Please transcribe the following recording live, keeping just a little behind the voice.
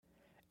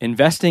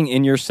Investing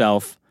in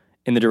yourself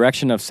in the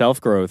direction of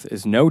self-growth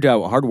is no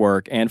doubt hard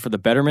work and for the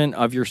betterment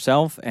of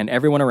yourself and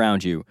everyone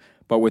around you.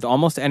 But with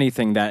almost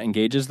anything that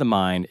engages the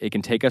mind, it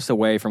can take us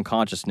away from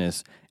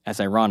consciousness, as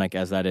ironic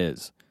as that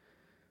is.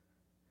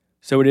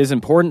 So it is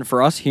important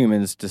for us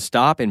humans to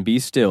stop and be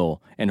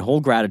still and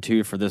hold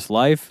gratitude for this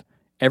life,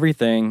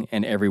 everything,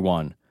 and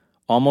everyone,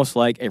 almost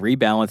like a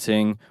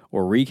rebalancing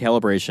or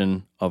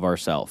recalibration of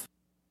ourself.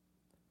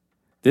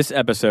 This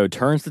episode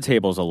turns the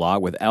tables a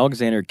lot, with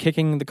Alexander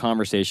kicking the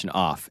conversation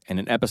off in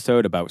an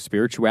episode about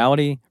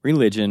spirituality,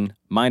 religion,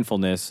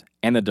 mindfulness,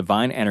 and the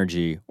divine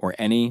energy, or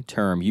any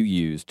term you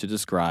use to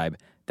describe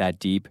that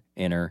deep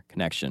inner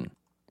connection.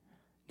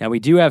 Now,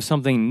 we do have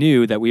something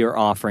new that we are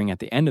offering at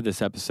the end of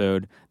this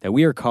episode that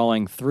we are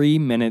calling 3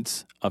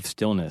 Minutes of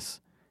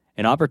Stillness,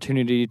 an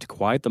opportunity to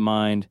quiet the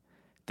mind,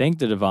 thank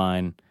the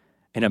divine,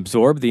 and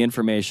absorb the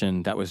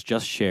information that was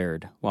just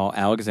shared while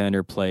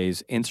Alexander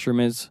plays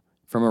instruments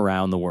from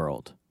around the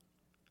world.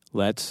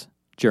 Let's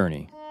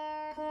journey.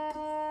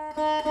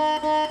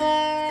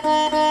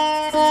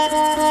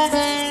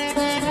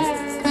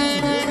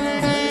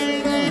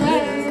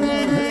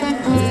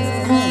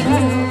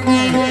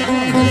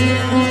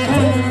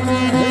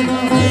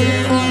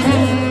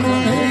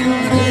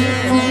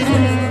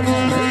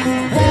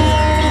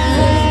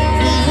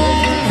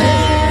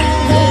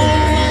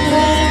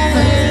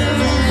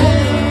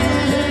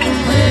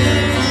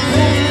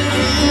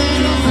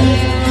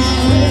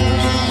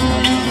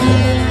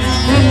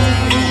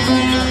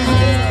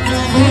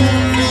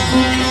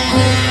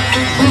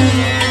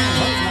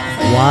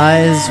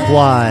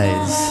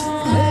 Wise.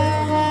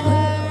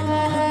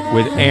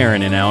 With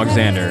Aaron and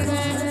Alexander.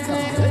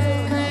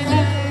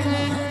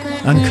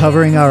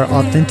 Uncovering our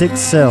authentic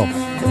self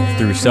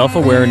Through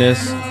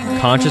self-awareness,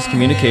 conscious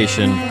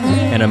communication,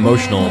 and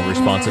emotional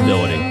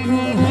responsibility.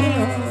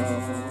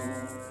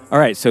 All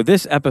right, so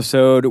this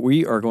episode,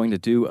 we are going to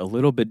do a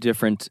little bit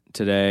different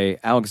today.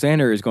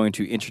 Alexander is going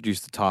to introduce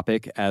the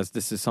topic, as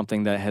this is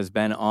something that has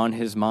been on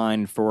his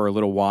mind for a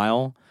little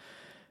while.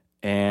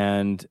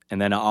 And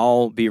then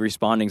I'll be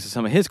responding to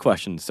some of his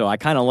questions. So I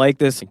kind of like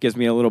this. It gives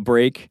me a little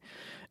break.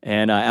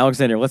 And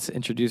Alexander, let's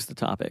introduce the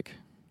topic.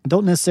 I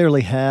don't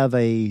necessarily have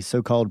a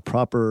so-called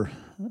proper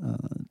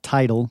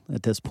title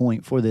at this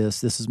point for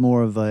this. This is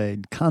more of a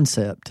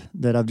concept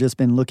that I've just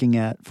been looking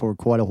at for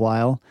quite a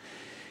while.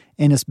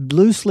 And it's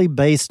loosely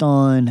based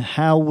on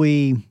how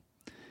we,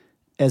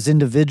 as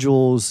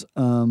individuals,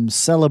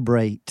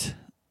 celebrate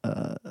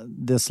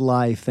this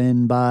life.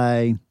 And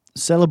by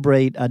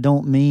celebrate, I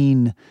don't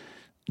mean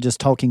just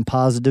talking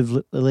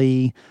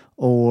positively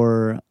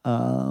or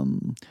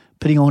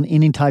putting on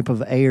any type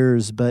of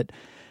airs, but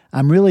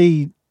I'm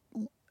really,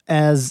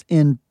 as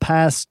in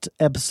past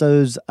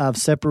episodes, I've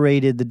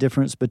separated the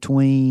difference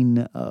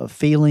between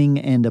feeling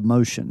and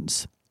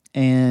emotions.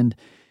 And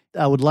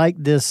I would like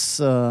this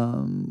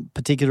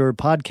particular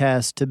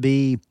podcast to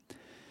be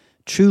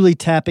truly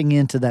tapping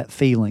into that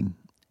feeling,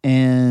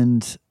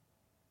 and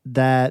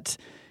that,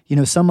 you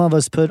know, some of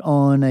us put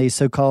on a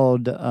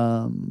so-called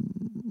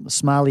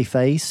smiley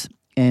face,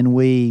 and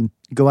we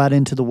go out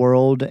into the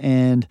world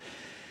and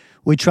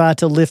we try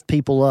to lift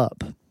people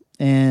up.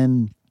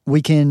 And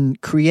we can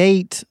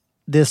create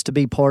this to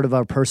be part of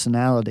our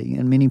personality,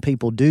 and many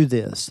people do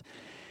this.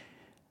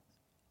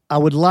 I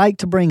would like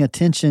to bring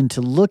attention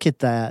to look at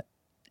that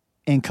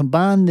and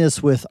combine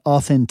this with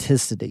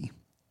authenticity,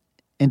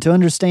 and to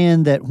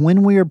understand that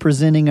when we are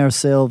presenting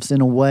ourselves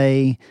in a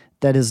way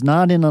that is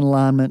not in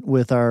alignment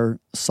with our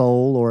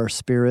soul or our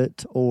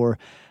spirit or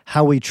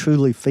how we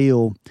truly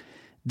feel,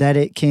 that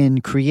it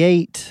can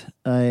create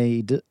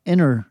a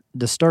inner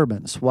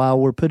disturbance while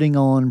we're putting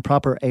on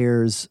proper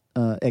airs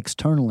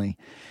externally.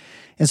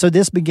 And so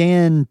this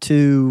began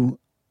to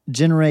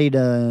generate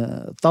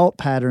a thought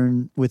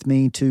pattern with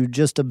me to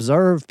just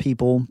observe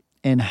people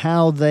and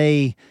how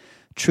they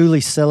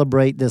truly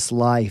celebrate this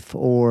life,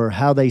 or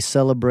how they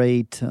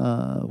celebrate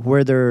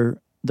where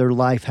their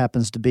life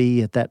happens to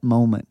be at that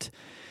moment,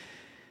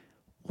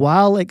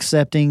 while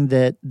accepting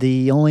that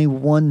the only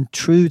one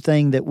true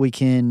thing that we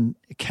can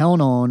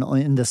count on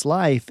in this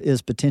life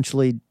is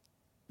potentially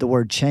the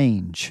word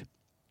change.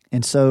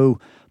 And so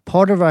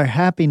part of our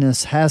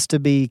happiness has to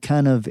be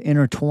kind of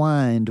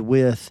intertwined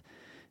with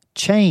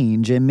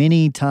change, and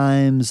many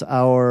times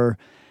our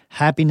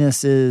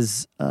happiness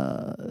is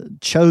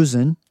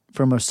chosen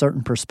from a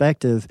certain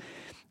perspective,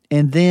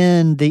 and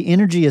then the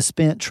energy is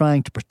spent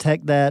trying to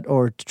protect that,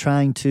 or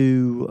trying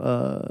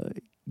to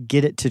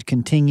get it to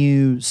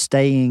continue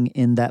staying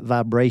in that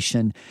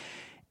vibration.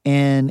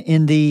 And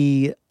in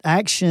the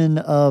action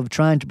of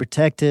trying to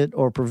protect it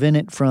or prevent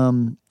it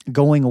from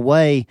going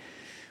away,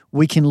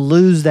 we can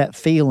lose that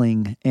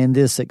feeling, and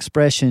this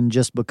expression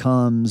just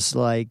becomes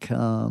like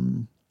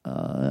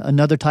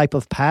another type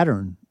of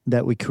pattern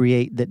that we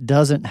create that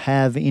doesn't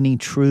have any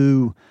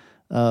true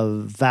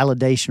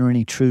validation or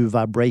any true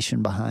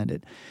vibration behind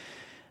it.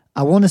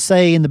 I want to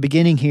say in the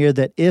beginning here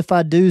that if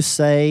I do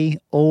say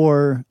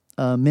or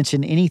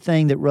mention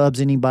anything that rubs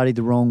anybody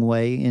the wrong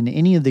way in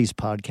any of these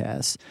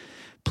podcasts,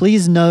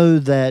 please know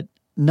that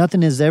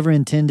nothing is ever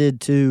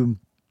intended to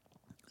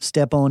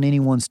step on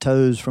anyone's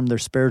toes from their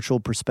spiritual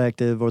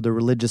perspective or their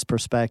religious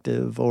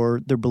perspective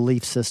or their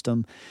belief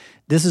system.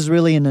 This is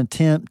really an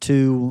attempt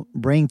to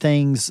bring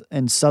things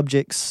and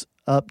subjects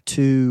up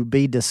to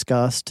be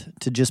discussed,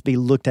 to just be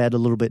looked at a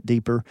little bit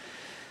deeper.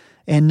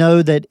 And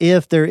know that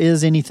if there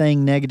is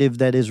anything negative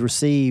that is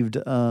received,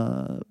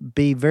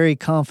 be very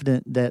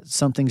confident that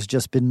something's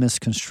just been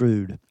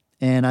misconstrued.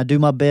 And I do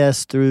my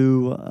best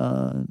through,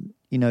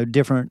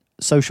 different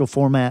social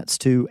formats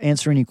to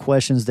answer any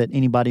questions that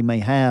anybody may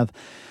have.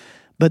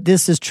 But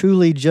this is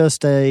truly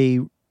just a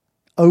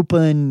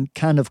open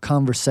kind of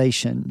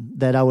conversation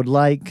that I would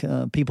like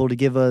people to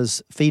give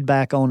us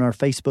feedback on our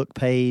Facebook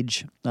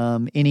page,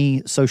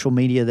 any social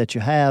media that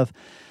you have,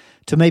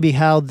 to maybe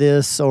how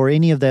this or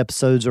any of the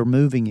episodes are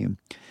moving you.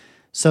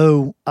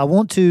 So I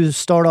want to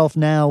start off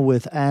now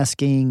with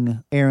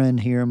asking Aaron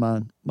here,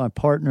 my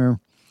partner,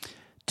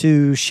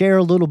 to share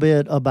a little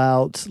bit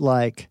about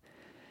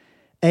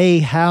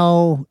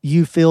how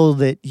you feel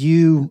that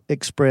you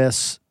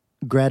express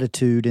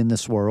gratitude in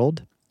this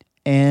world,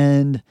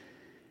 and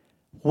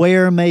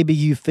where maybe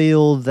you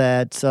feel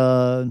that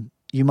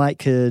you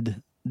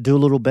could do a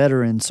little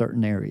better in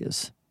certain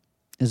areas.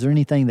 Is there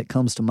anything that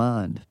comes to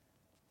mind?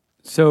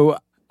 So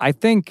I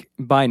think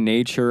by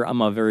nature,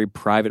 I'm a very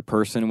private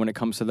person when it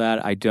comes to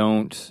that. I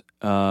don't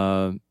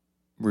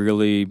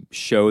really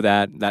show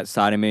that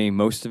side of me.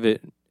 Most of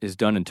it is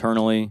done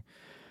internally.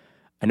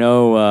 I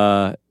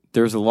know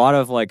there's a lot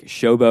of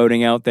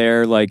showboating out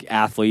there, like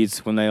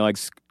athletes when they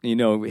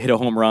hit a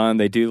home run,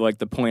 they do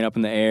the point up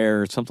in the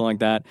air or something like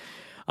that.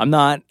 I'm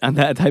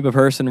that type of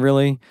person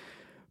really,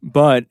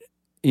 but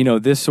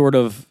this sort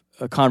of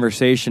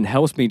conversation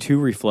helps me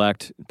to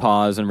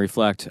pause and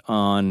reflect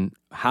on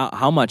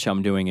how much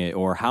I'm doing it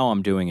or how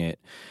I'm doing it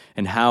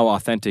and how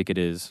authentic it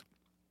is.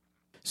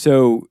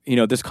 So,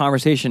 this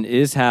conversation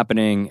is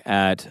happening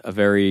at a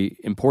very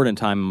important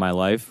time in my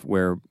life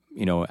where,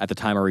 at the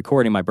time of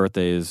recording, my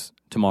birthday is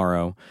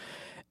tomorrow.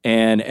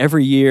 And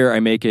every year I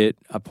make it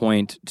a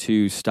point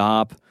to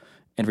stop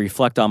and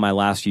reflect on my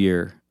last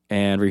year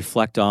and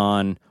reflect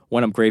on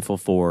what I'm grateful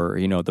for,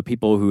 the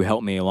people who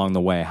helped me along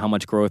the way, how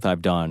much growth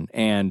I've done,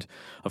 and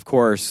of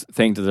course,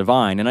 thank the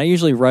divine. And I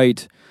usually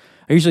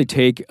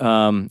take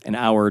an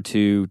hour or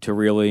two to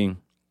really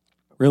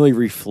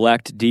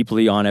reflect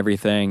deeply on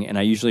everything. And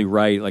I usually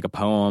write a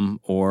poem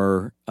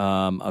or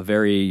a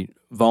very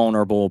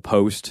vulnerable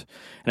post,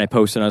 and I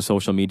post it on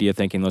social media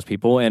thanking those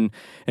people. And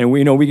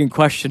we can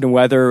question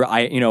whether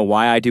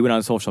why I do it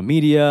on social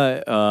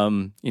media,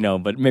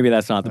 but maybe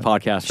that's not the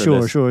podcast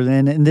for this. Sure.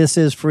 And this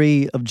is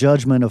free of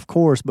judgment, of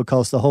course,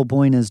 because the whole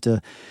point is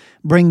to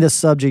bring this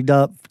subject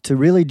up to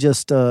really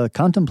just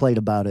contemplate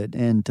about it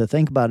and to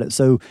think about it.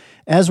 So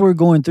as we're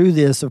going through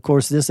this, of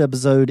course, this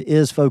episode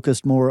is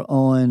focused more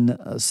on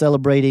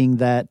celebrating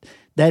that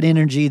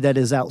energy that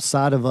is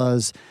outside of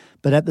us.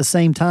 But at the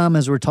same time,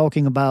 as we're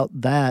talking about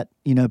that,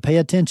 pay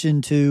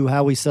attention to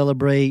how we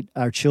celebrate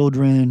our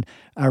children,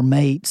 our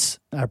mates,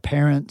 our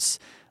parents,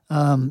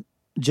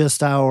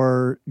 just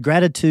our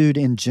gratitude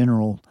in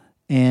general,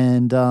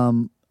 and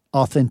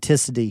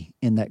authenticity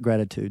in that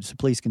gratitude. So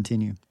please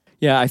continue.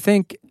 Yeah, I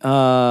think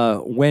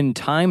when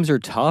times are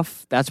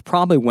tough, that's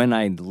probably when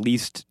I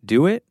least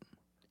do it,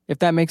 if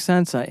that makes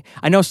sense. I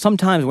know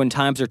sometimes when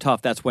times are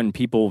tough, that's when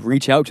people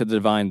reach out to the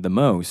divine the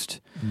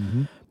most.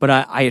 Mm-hmm. But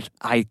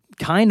I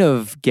kind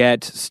of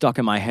get stuck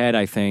in my head,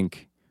 I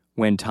think,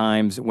 when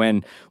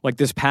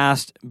this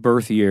past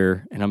birth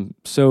year, and I'm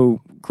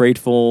so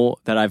grateful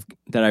that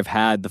I've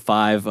had the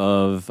five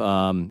of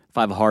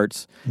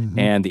hearts mm-hmm.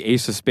 and the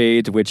ace of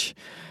spades, which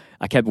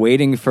I kept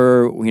waiting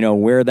for,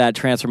 where that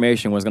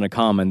transformation was going to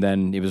come. And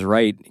then it was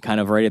right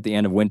at the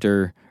end of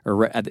winter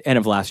or at the end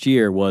of last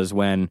year was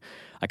when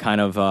I kind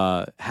of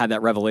had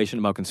that revelation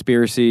about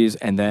conspiracies.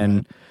 And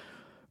then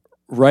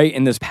right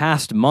in this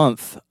past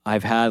month,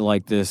 I've had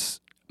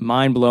this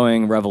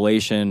mind-blowing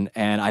revelation,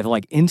 and I've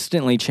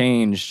instantly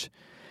changed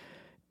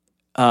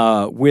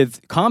with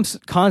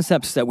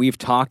concepts that we've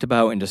talked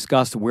about and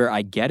discussed where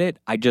I get it.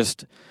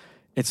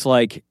 It's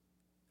like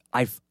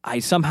I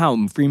somehow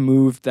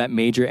removed that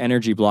major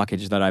energy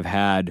blockage that I've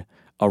had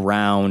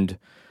around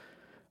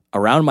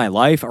my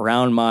life,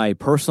 around my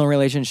personal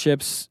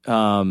relationships.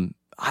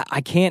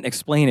 I can't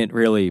explain it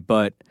really,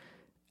 but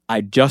I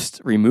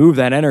just removed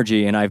that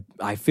energy, and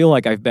I feel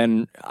like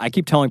I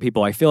keep telling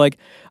people, I feel like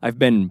I've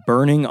been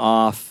burning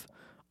off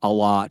a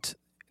lot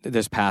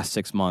this past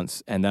 6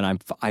 months, and then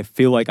I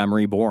feel like I'm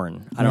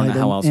reborn. I don't know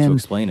how else to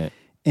explain it.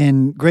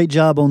 And great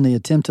job on the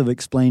attempt of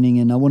explaining,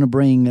 and I want to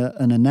bring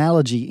an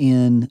analogy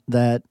in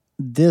that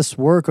this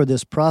work or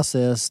this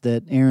process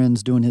that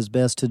Aaron's doing his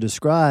best to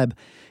describe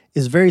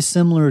is very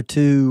similar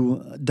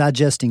to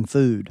digesting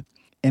food.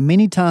 And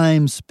many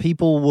times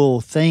people will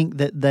think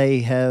that they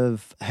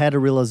have had a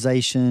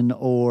realization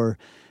or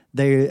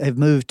they have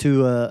moved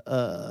to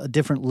a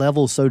different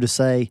level, so to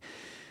say,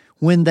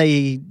 when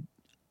they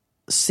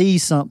see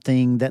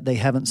something that they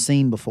haven't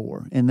seen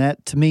before. And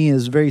that, to me,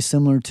 is very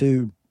similar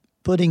to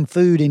putting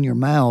food in your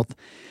mouth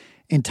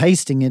and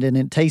tasting it, and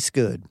it tastes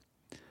good.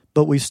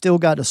 but we've still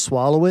got to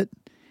swallow it,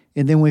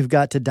 and then we've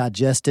got to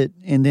digest it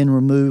and then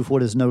remove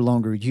what is no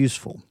longer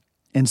useful.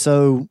 And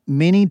so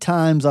many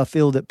times I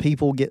feel that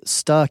people get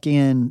stuck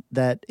in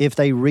that if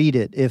they read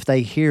it, if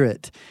they hear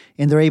it,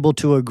 and they're able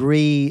to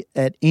agree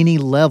at any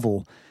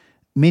level,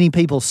 many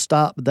people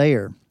stop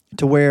there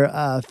to where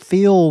I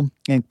feel,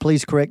 and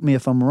please correct me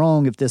if I'm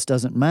wrong if this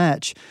doesn't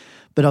match,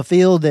 but I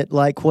feel that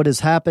like what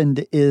has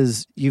happened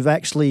is you've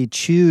actually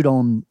chewed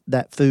on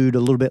that food a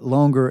little bit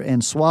longer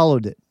and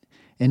swallowed it.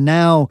 And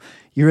now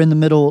you're in the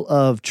middle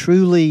of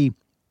truly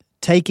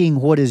taking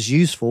what is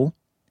useful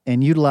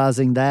and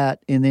utilizing that,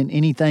 and then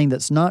anything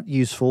that's not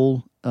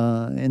useful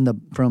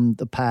from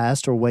the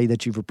past or way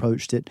that you've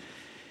approached it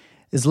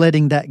is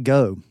letting that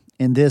go.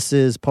 And this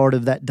is part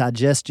of that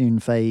digestion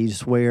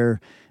phase where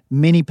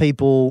many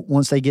people,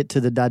 once they get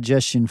to the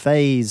digestion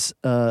phase,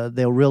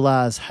 they'll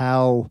realize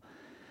how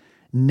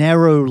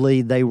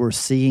narrowly they were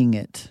seeing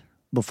it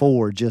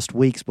before, just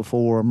weeks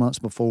before, months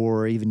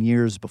before, or even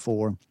years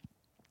before.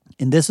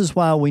 And this is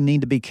why we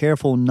need to be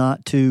careful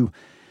not to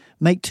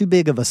make too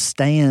big of a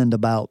stand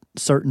about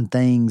certain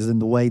things in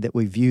the way that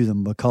we view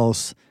them,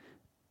 because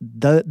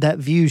that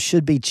view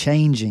should be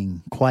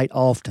changing quite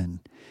often.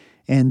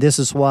 And this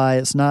is why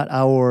it's not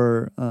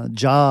our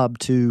job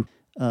to,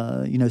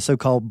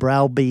 so-called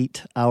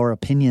browbeat our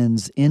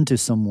opinions into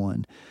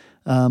someone,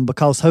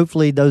 because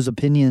hopefully those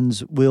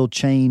opinions will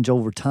change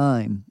over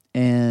time.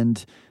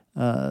 And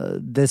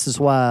this is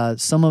why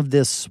some of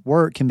this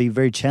work can be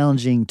very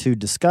challenging to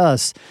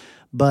discuss.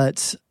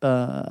 But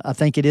I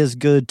think it is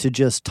good to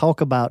just talk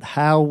about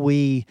how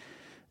we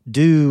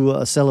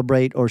do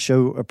celebrate or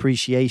show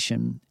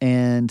appreciation.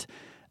 And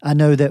I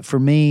know that for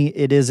me,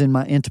 it is in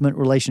my intimate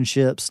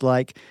relationships,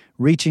 like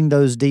reaching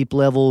those deep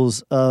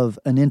levels of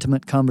an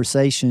intimate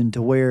conversation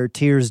to where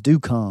tears do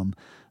come.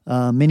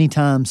 Many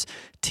times,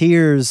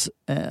 tears,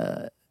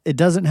 it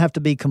doesn't have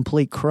to be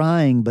complete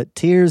crying, but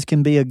tears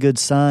can be a good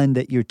sign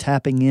that you're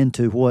tapping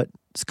into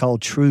what's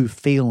called true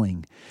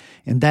feeling.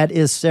 And that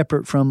is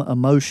separate from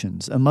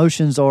emotions.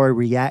 Emotions are a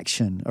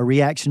reaction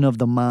of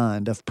the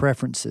mind, of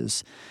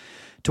preferences,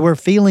 to where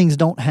feelings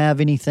don't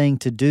have anything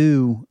to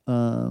do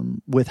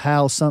with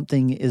how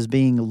something is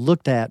being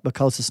looked at,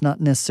 because it's not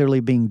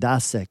necessarily being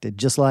dissected.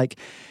 Just like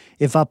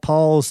if I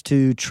pause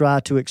to try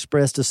to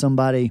express to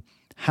somebody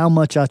how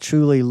much I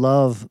truly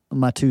love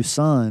my two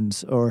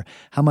sons, or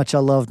how much I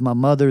loved my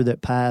mother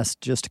that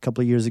passed just a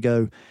couple of years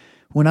ago,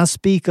 when I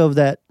speak of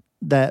that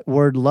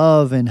word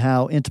love and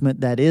how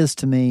intimate that is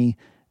to me,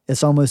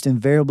 it's almost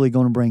invariably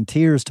going to bring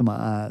tears to my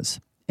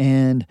eyes.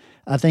 And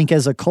I think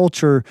as a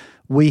culture,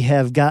 we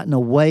have gotten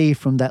away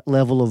from that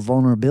level of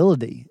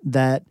vulnerability,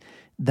 that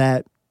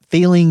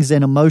feelings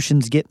and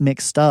emotions get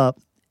mixed up,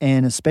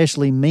 and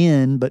especially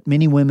men, but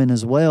many women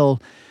as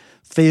well,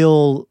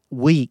 feel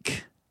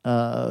weak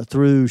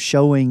through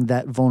showing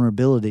that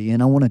vulnerability.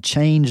 And I want to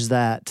change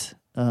that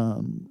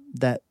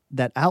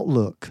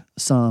outlook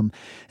some.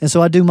 And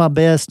so I do my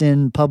best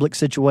in public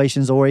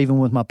situations, or even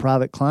with my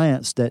private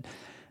clients, that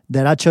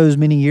I chose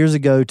many years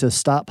ago to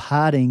stop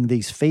hiding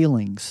these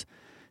feelings,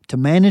 to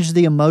manage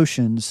the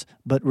emotions,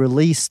 but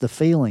release the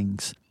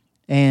feelings.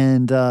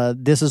 And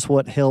this is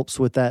what helps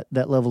with that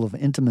level of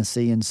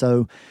intimacy. And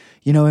so,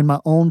 in my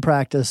own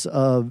practice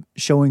of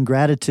showing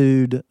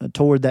gratitude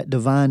toward that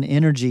divine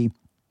energy,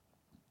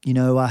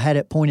 I had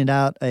it pointed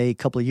out a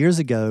couple of years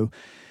ago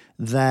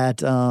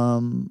that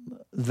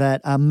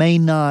I may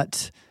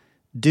not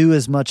do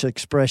as much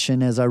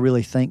expression as I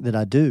really think that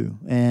I do.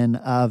 And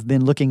I've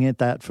been looking at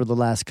that for the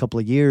last couple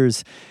of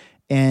years.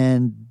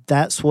 And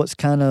that's what's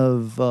kind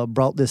of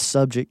brought this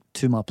subject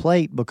to my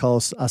plate,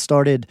 because I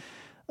started,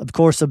 of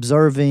course,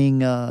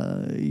 observing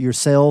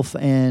yourself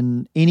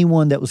and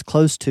anyone that was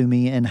close to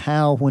me, and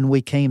how when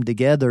we came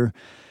together,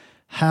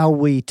 how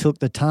we took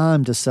the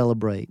time to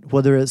celebrate,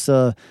 whether it's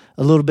a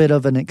little bit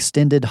of an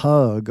extended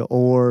hug,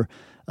 or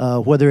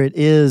whether it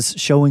is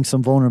showing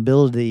some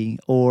vulnerability,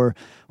 or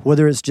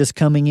whether it's just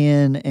coming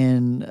in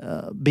and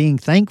being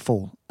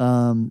thankful,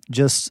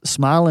 just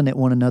smiling at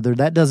one another.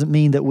 That doesn't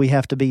mean that we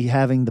have to be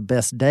having the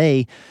best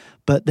day,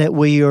 but that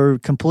we are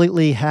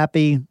completely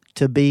happy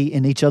to be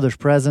in each other's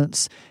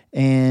presence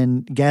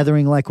and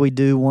gathering like we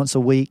do once a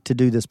week to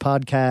do this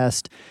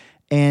podcast,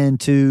 and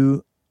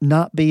to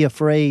not be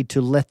afraid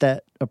to let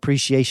that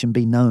appreciation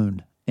be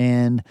known.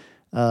 And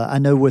I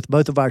know with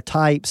both of our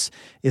types,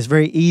 it's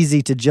very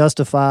easy to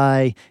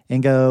justify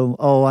and go,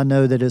 oh, I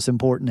know that it's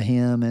important to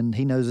him, and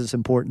he knows it's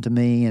important to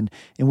me. And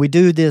we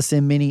do this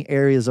in many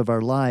areas of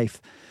our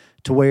life,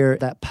 to where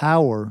that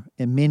power,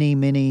 in many,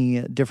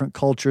 many different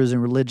cultures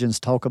and religions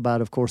talk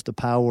about, of course, the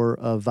power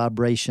of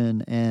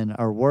vibration and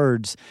our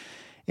words.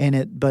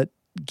 But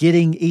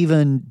getting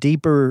even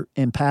deeper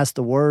and past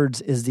the words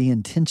is the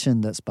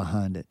intention that's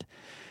behind it.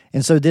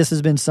 And so this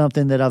has been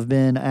something that I've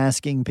been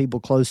asking people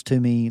close to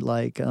me,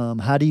 like,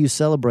 how do you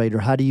celebrate, or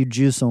how do you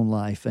juice on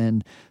life?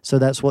 And so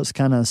that's what's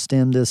kind of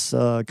stemmed this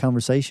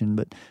conversation.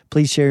 But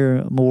please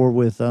share more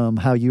with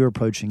how you're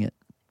approaching it.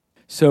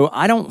 So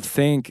I don't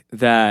think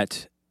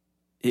that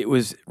it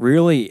was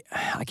really,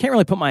 I can't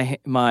really put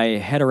my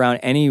head around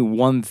any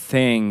one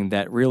thing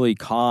that really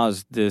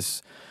caused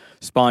this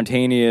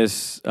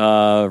spontaneous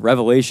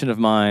revelation of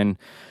mine,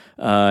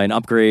 an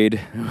upgrade,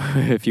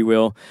 if you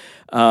will.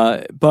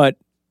 But,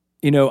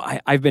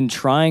 I've been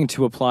trying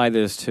to apply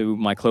this to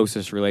my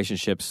closest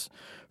relationships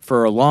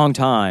for a long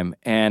time.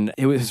 And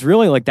it was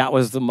really like that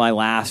was my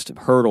last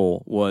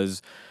hurdle,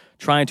 was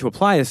trying to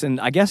apply this. And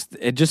I guess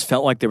it just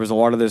felt like there was a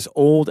lot of this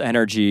old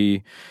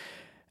energy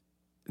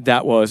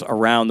that was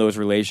around those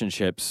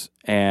relationships.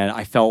 And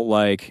I felt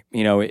like,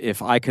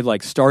 if I could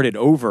like start it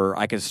over,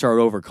 I could start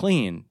over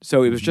clean.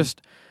 So it was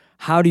just,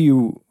 how do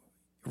you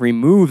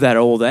remove that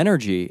old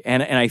energy?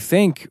 And I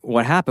think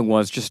what happened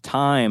was just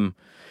time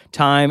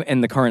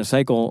and the current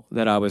cycle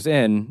that I was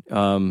in,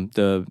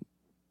 the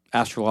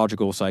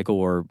astrological cycle,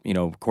 or,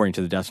 according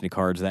to the destiny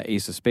cards, that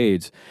Ace of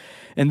Spades.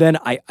 And then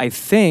I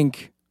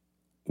think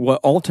what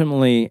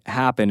ultimately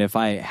happened, if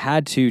I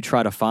had to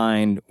try to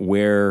find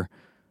where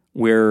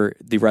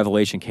the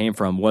revelation came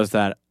from, was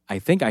that I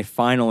think I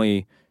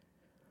finally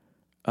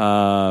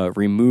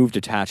removed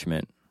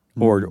attachment,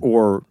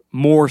 or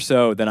more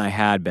so than I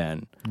had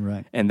been.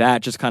 Right. And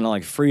that just kind of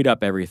like freed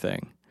up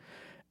everything.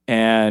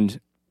 And,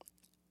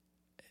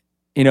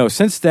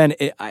 since then,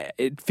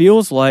 it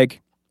feels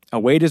like a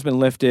weight has been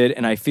lifted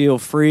and I feel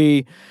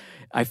free.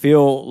 I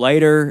feel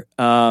lighter.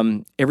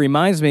 It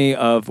reminds me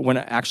of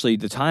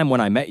the time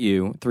when I met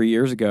you 3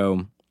 years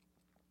ago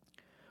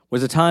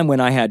was a time when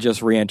I had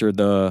just re-entered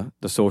the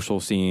social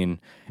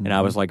scene, and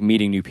I was like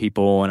meeting new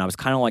people, and I was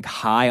kind of like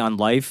high on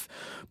life,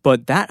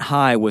 but that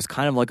high was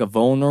kind of like a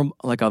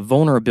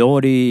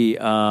vulnerability.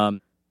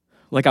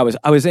 Like I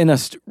was in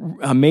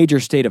a major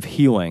state of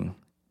healing,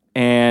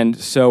 and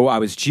so I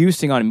was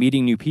juicing on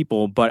meeting new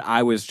people, but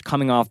I was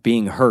coming off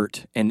being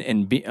hurt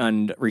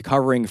and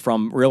recovering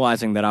from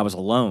realizing that I was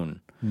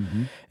alone.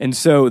 Mm-hmm. And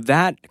so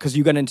that, because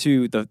you got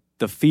into the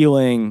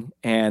feeling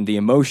and the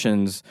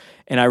emotions,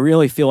 and I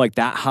really feel like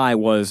that high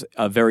was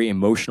a very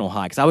emotional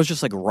high, because I was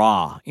just like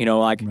raw,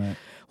 Right.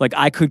 like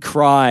I could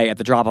cry at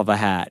the drop of a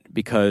hat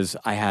because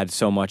I had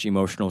so much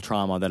emotional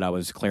trauma that I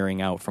was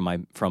clearing out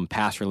from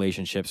past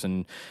relationships,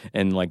 and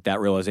like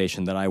that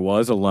realization that I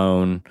was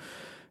alone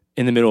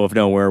in the middle of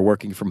nowhere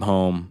working from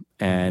home,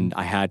 and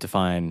I had to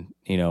find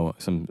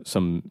some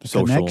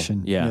social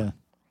connection. Yeah.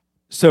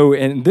 So,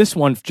 and this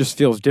one just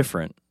feels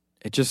different.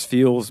 It just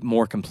feels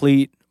more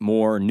complete,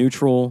 more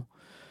neutral.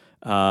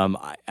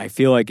 I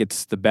feel like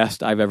it's the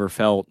best I've ever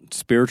felt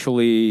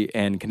spiritually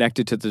and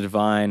connected to the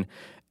divine.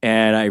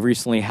 And I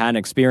recently had an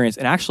experience,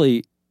 and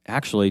actually,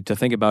 to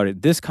think about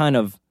it, this kind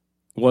of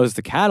was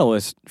the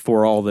catalyst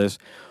for all this.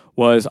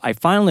 Was I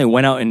finally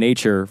went out in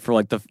nature for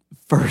like the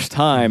first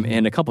time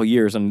in a couple of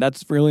years, and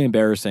that's really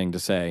embarrassing to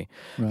say,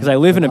 because I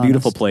live in a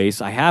beautiful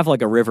place. I have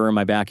like a river in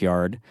my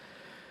backyard,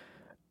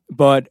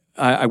 but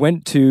I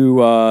went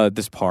to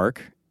this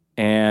park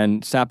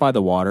and sat by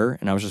the water,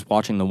 and I was just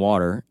watching the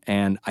water,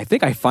 and I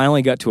think I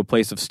finally got to a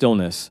place of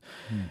stillness.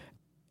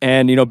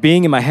 And,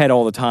 being in my head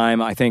all the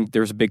time, I think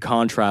there's a big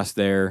contrast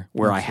there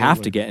where Absolutely. I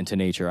have to get into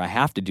nature. I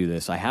have to do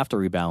this. I have to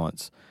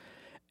rebalance.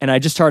 And I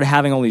just started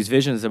having all these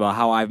visions about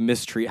how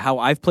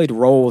I've played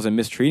roles in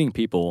mistreating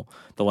people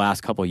the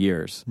last couple of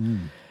years.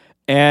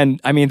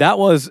 And I mean, that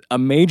was a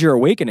major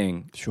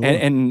awakening. Sure.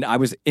 And I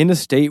was in a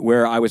state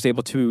where I was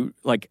able to,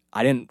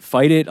 I didn't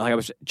fight it. I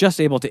was just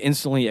able to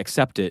instantly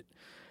accept it,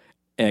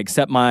 and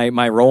accept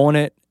my role in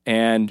it,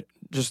 and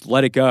just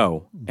let it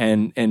go,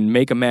 and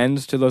make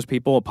amends to those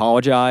people,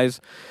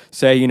 apologize,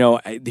 say,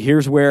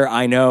 here's where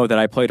I know that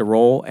I played a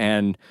role,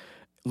 and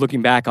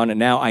looking back on it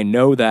now, I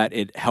know that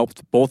it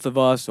helped both of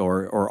us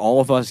or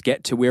all of us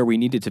get to where we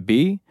needed to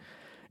be,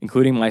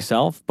 including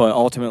myself. But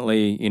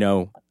ultimately,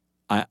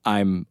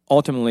 I'm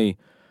ultimately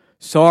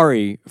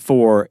sorry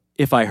for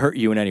if I hurt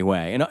you in any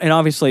way. And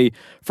obviously,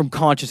 from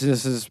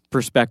consciousness'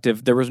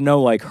 perspective, there was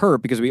no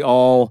hurt, because we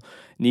all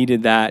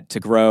needed that to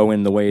grow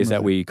in the ways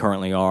that we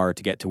currently are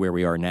to get to where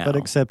we are now. But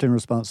accepting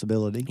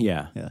responsibility.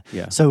 Yeah.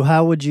 So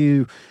how would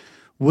you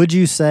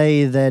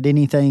say that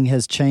anything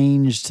has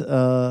changed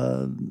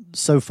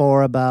so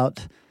far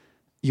about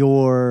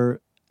your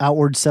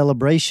outward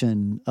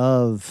celebration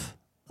of,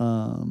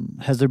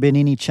 has there been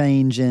any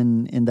change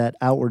in that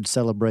outward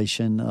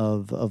celebration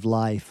of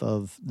life,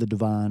 of the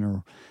divine,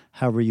 or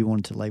however you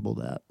want to label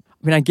that?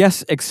 I mean, I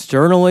guess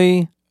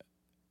externally,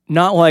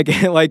 not like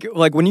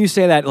when you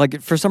say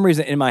that, for some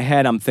reason in my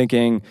head, I'm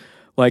thinking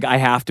I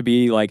have to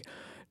be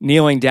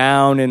kneeling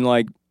down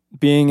and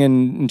being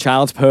in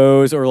child's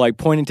pose, or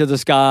pointing to the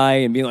sky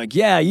and being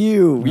yeah,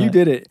 you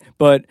did it.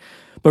 But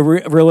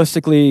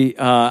realistically,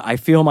 I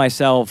feel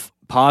myself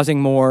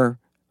pausing more,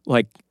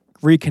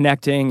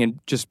 reconnecting and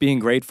just being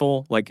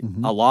grateful,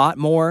 a lot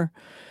more,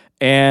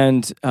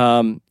 and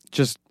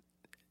just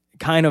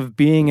kind of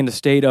being in the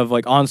state of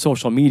on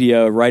social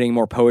media, writing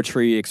more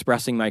poetry,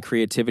 expressing my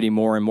creativity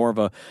more, and more of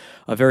a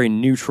very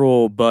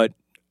neutral, but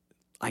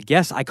I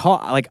guess I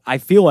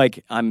feel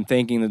like I'm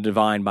thanking the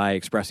divine by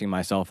expressing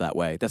myself that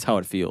way. That's how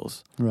it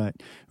feels. Right.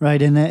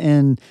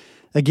 And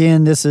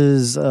Again, this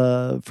is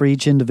for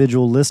each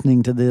individual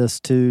listening to this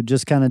to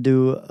just kind of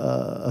do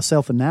a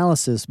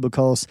self-analysis,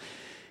 because,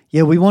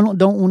 yeah, we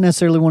don't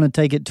necessarily want to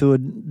take it to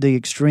the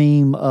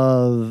extreme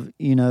of,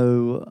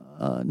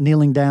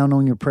 kneeling down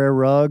on your prayer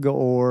rug,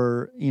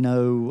 or,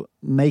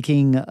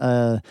 making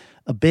a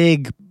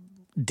big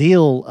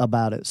deal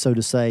about it, so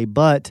to say.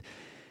 But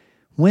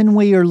when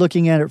we are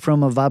looking at it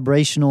from a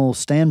vibrational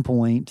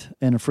standpoint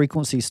and a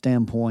frequency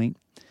standpoint,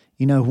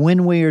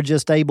 when we are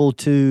just able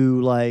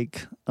to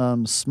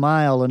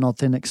smile an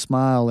authentic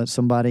smile at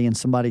somebody and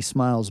somebody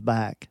smiles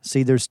back.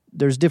 See,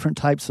 there's different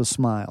types of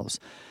smiles,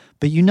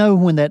 but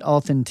when that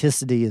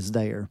authenticity is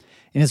there.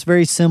 And it's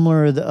very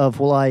similar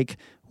of like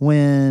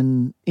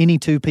when any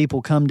two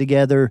people come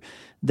together,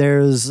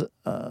 there's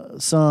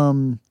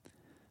some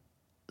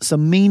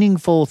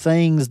meaningful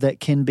things that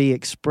can be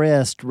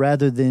expressed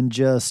rather than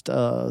just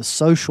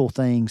social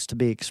things to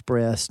be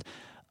expressed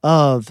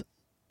of,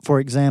 for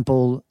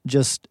example,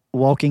 just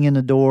walking in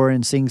the door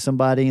and seeing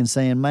somebody and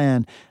saying,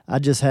 man, I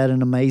just had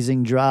an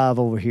amazing drive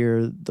over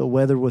here. The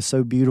weather was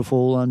so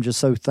beautiful. I'm just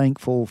so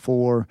thankful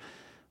for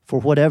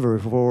whatever,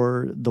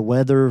 for the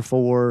weather,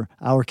 for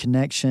our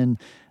connection.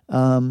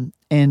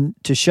 And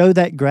to show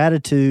that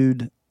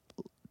gratitude,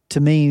 to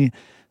me,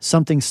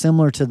 something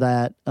similar to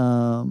that,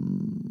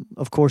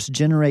 of course,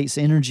 generates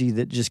energy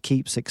that just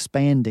keeps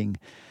expanding,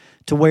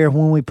 to where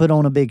when we put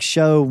on a big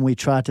show and we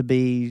try to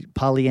be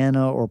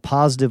Pollyanna or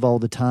positive all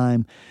the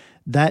time,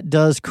 that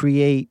does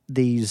create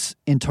these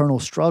internal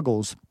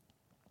struggles,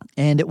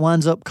 and it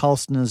winds up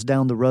costing us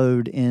down the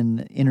road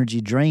in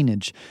energy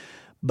drainage.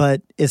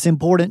 But it's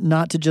important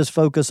not to just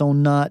focus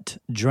on not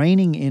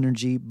draining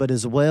energy, but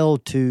as well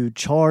to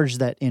charge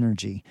that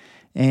energy.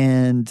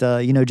 And,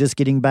 just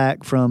getting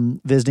back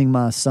from visiting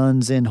my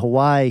sons in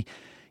Hawaii,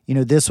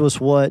 this was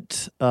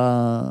what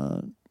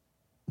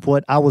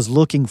I was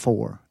looking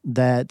for.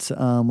 That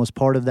was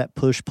part of that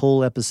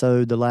push-pull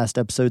episode, the last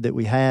episode that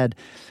we had.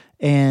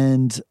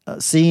 And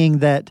seeing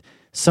that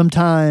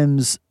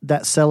sometimes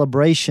that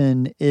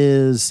celebration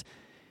is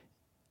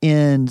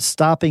in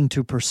stopping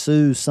to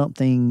pursue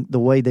something the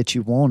way that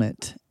you want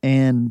it,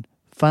 and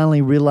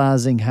finally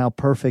realizing how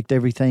perfect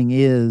everything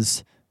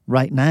is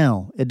right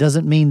now. It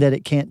doesn't mean that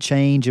it can't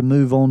change and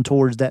move on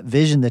towards that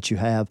vision that you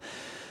have.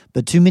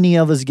 But too many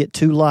of us get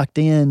too locked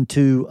in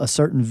to a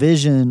certain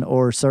vision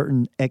or a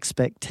certain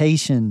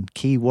expectation,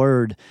 key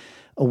word,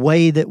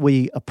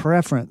 a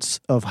preference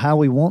of how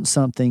we want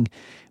something,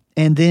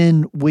 and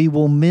then we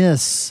will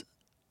miss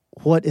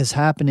what is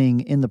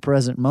happening in the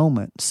present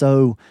moment.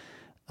 So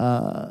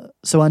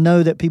I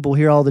know that people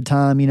hear all the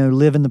time,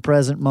 live in the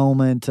present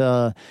moment,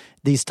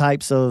 these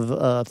types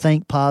of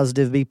think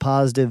positive, be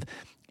positive.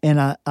 And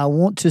I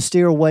want to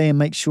steer away and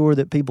make sure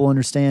that people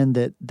understand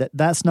that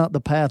that's not the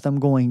path I'm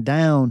going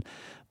down.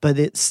 But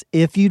it's,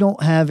 if you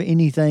don't have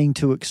anything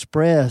to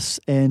express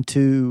and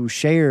to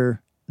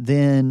share,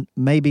 then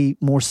maybe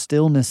more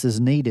stillness is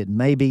needed.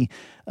 Maybe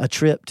a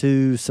trip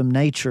to some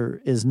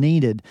nature is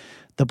needed.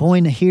 The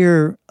point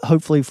here,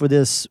 hopefully for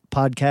this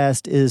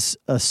podcast, is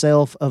a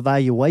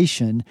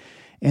self-evaluation,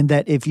 and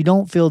that if you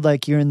don't feel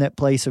like you're in that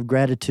place of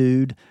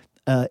gratitude,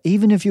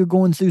 even if you're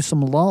going through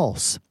some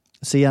loss.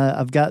 See,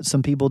 I've got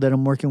some people that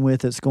I'm working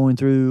with that's going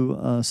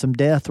through some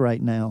death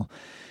right now,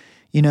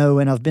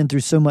 and I've been through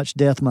so much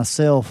death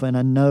myself, and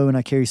I know and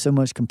I carry so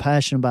much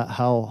compassion about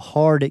how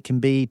hard it can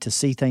be to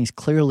see things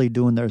clearly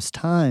during those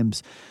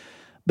times.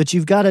 But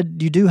you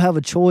do have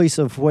a choice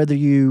of whether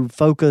you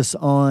focus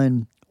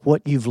on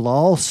what you've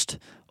lost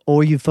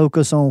or you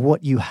focus on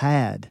what you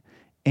had.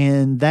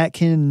 And that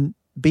can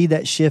be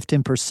that shift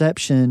in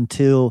perception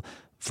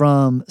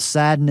from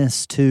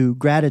sadness to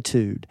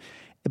gratitude.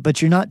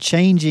 But you're not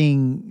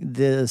changing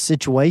the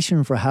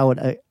situation for how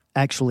it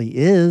actually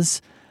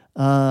is.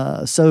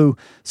 So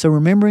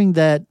remembering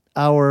that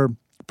our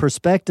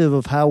perspective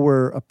of how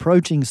we're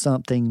approaching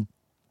something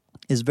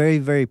is very,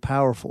 very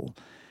powerful,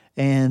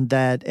 and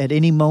that at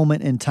any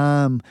moment in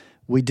time,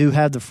 we do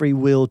have the free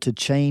will to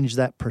change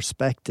that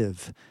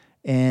perspective.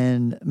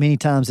 And many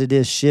times it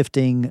is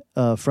shifting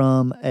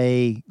from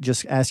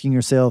just asking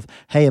yourself,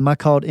 hey, am I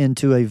caught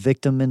into a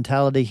victim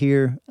mentality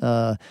here?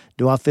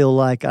 Do I feel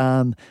like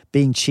I'm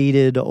being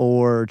cheated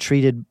or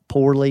treated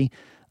poorly?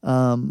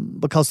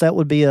 Because that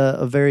would be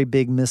a very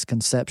big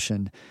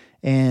misconception.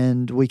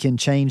 And we can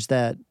change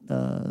that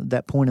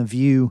point of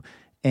view.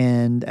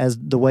 And as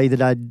the way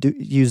that I do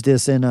use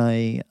this in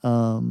a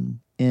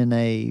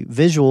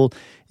visual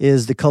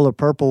is the color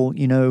purple,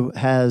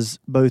 has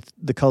both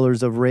the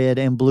colors of red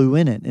and blue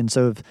in it. And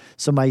so if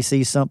somebody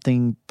sees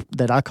something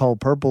that I call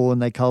purple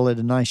and they call it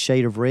a nice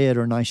shade of red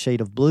or a nice shade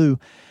of blue,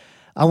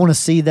 I want to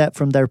see that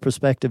from their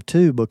perspective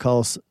too,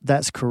 because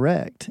that's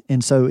correct.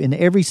 And so in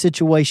every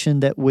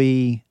situation that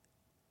we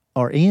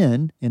are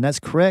in, and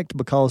that's correct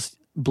because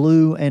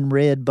blue and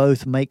red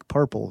both make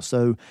purple.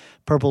 So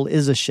purple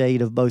is a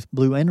shade of both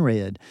blue and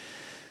red.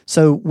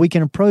 So we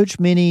can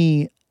approach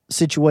many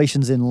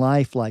situations in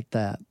life like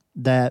that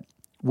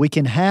we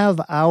can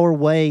have our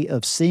way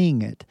of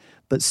seeing it,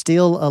 but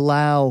still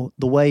allow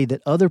the way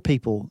that other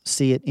people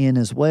see it in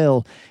as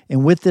well.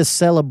 And with this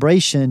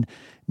celebration,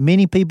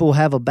 many people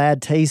have a bad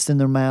taste in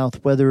their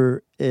mouth,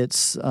 whether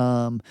it's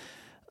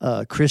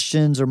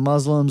Christians or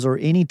Muslims or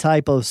any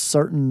type of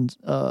certain,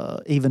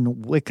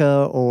 even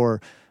Wicca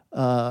or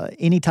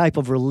any type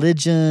of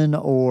religion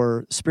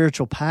or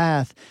spiritual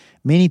path.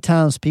 Many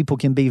times people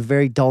can be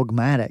very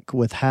dogmatic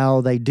with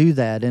how they do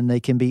that, and they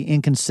can be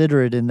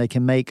inconsiderate, and they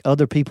can make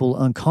other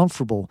people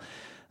uncomfortable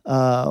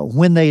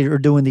when they are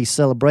doing these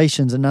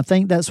celebrations. And I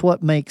think that's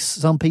what makes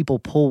some people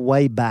pull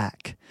way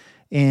back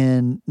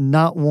and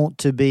not want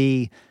to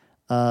be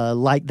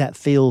like that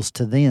feels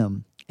to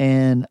them.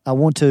 And I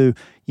want to,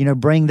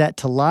 bring that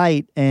to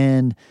light.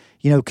 And,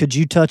 could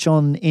you touch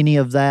on any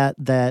of that?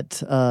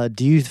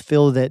 Do you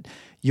feel that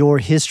your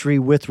history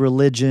with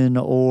religion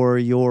or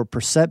your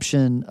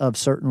perception of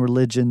certain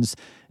religions,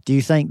 do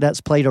you think that's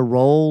played a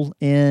role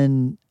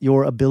in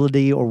your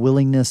ability or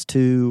willingness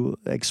to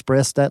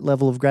express that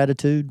level of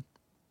gratitude?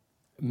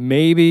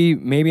 Maybe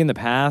in the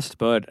past,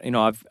 but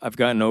I've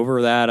gotten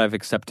over that. I've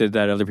accepted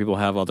that other people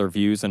have other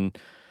views, and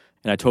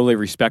I totally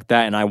respect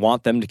that, and I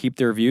want them to keep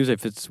their views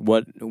if it's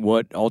what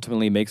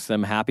ultimately makes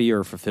them happy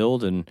or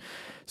fulfilled. And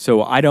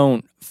so I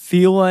don't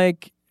feel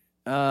like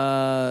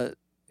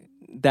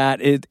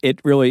that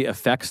it really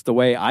affects the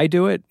way I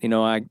do it.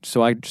 I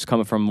just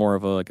come from more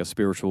of a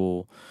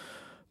spiritual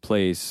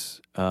place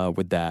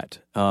with that.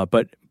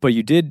 But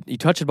you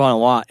touched upon a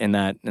lot in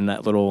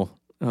that little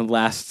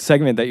last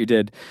segment that you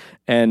did,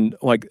 and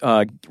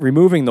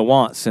removing the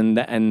wants.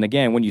 And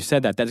again, when you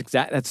said that,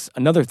 that's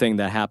another thing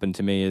that happened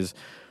to me is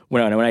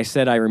when I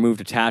said I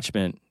removed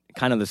attachment,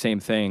 kind of the same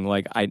thing.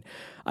 Like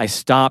I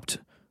stopped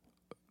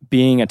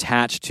being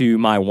attached to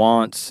my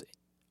wants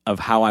of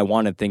how I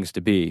wanted things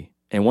to be.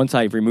 And once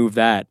I removed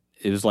that,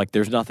 it was like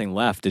there's nothing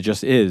left. It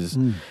just is.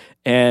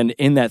 And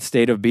in that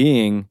state of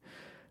being,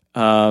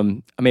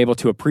 I'm able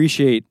to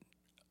appreciate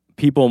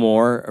people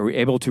more, or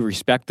able to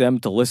respect them,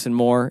 to listen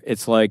more.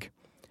 It's like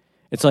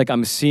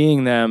I'm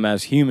seeing them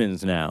as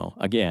humans now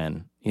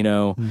again,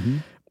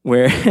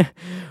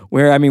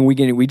 where I mean we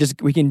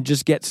can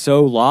just get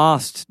so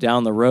lost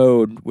down the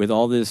road with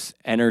all this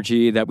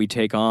energy that we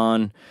take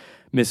on,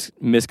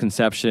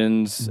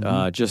 misconceptions,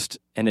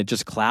 and it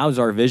just clouds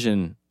our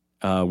vision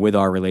with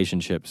our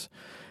relationships.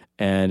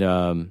 And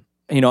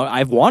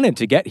I've wanted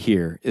to get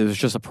here. It was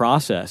just a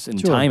process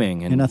and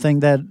timing. And I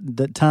think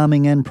that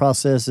timing and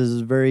process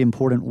is very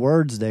important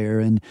words there.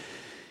 And,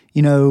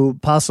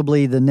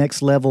 possibly the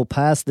next level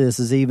past this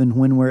is even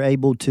when we're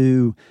able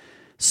to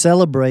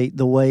celebrate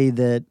the way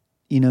that,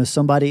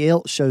 somebody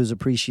else shows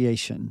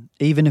appreciation,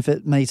 even if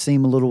it may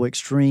seem a little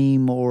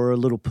extreme or a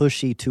little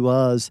pushy to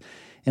us.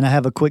 And I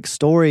have a quick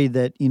story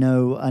that,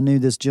 I knew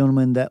this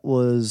gentleman that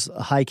was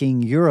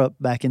hiking Europe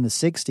back in the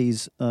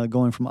 60s,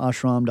 going from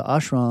ashram to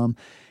ashram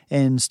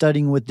and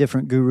studying with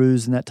different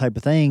gurus and that type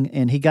of thing.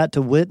 And he got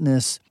to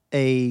witness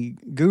a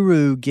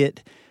guru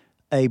get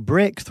a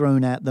brick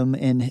thrown at them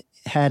and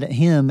had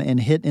him and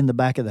hit in the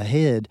back of the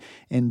head,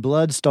 and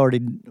blood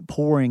started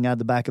pouring out of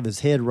the back of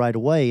his head right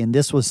away. And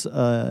this was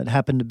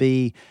happened to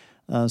be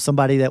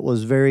somebody that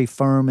was very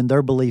firm in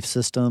their belief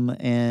system,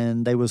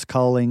 and they was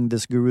calling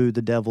this guru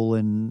the devil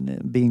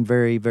and being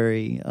very,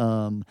 very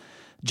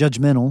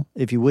judgmental,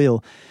 if you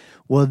will.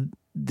 Well,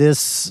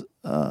 this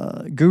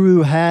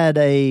guru had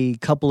a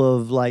couple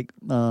of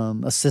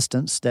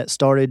assistants that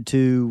started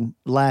to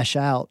lash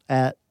out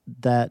at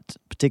that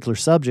particular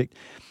subject.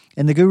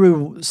 And the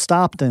guru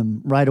stopped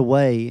them right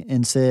away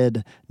and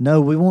said,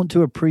 no, we want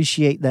to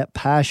appreciate that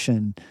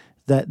passion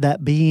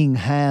that being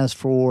has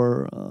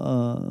for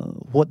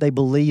what they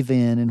believe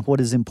in and what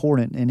is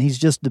important. And he's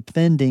just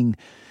defending,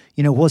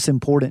 what's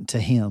important to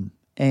him.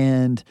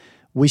 And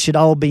we should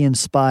all be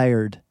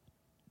inspired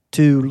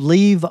to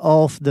leave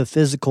off the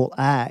physical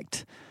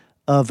act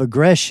of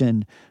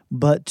aggression,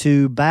 but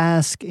to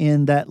bask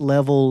in that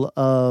level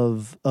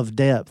of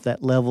depth,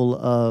 that level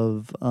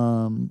of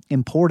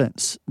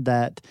importance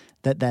that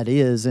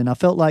is. And I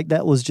felt like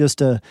that was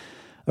just a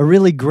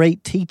really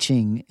great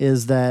teaching,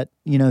 is that,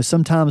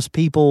 sometimes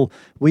people,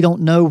 we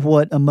don't know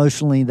what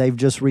emotionally they've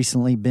just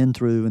recently been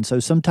through. And so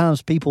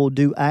sometimes people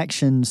do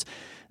actions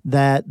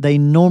that they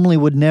normally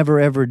would never,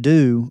 ever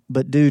do,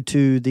 but due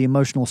to the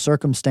emotional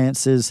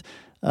circumstances,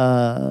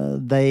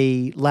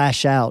 they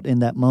lash out in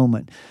that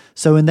moment.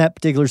 So in that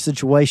particular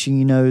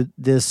situation,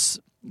 this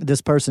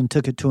person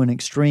took it to an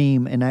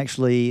extreme and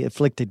actually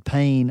inflicted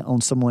pain on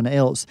someone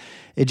else.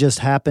 It just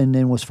happened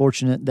and was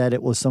fortunate that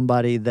it was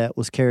somebody that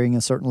was carrying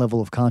a certain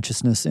level of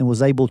consciousness and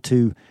was able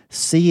to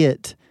see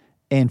it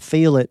and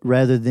feel it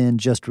rather than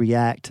just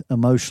react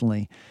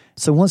emotionally.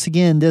 So once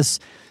again, this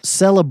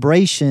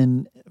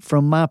celebration,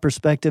 from my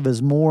perspective,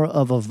 is more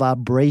of a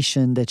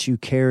vibration that you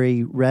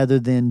carry rather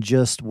than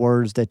just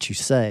words that you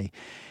say.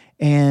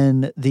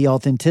 And the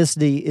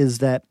authenticity is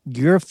that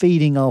you're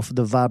feeding off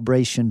the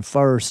vibration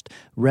first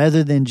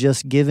rather than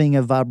just giving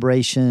a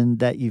vibration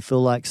that you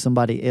feel like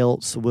somebody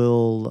else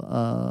will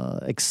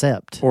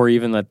accept. Or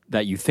even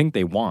that you think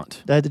they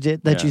want.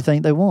 That you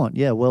think they want.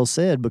 Yeah, well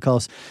said,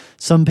 because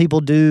some people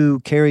do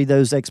carry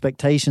those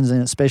expectations,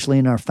 and especially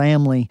in our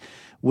family,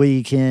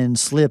 we can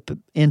slip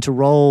into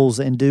roles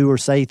and do or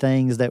say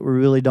things that we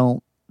really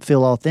don't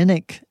feel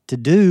authentic to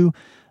do.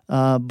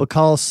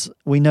 Because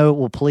we know it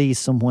will please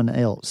someone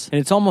else.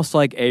 And it's almost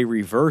like a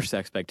reverse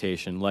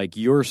expectation. Like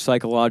you're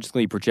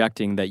psychologically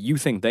projecting that you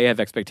think they have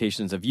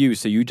expectations of you,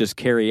 so you just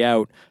carry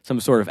out some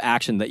sort of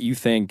action that you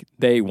think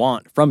they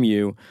want from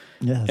you.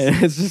 Yes.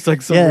 And it's just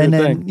like some weird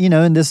thing.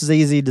 And this is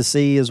easy to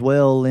see as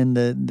well in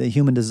the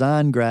human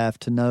design graph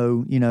to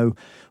know,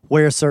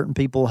 where certain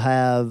people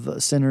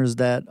have centers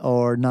that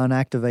are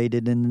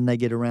non-activated, and then they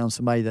get around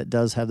somebody that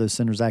does have those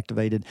centers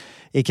activated.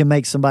 It can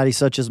make somebody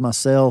such as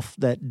myself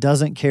that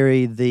doesn't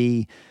carry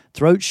the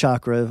throat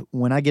chakra.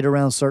 When I get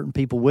around certain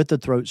people with the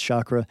throat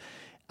chakra,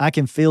 I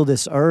can feel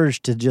this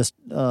urge to just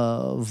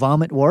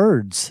vomit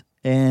words.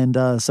 And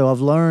so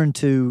I've learned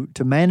to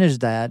manage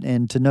that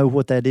and to know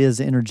what that is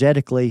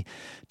energetically,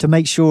 to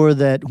make sure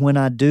that when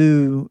I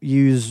do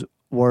use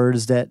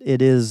words that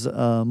it is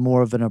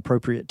more of an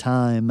appropriate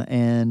time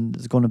and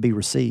is going to be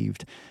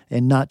received,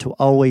 and not to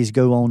always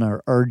go on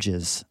our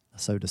urges,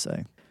 so to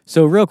say.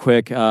 So real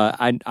quick,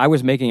 I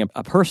was making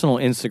a personal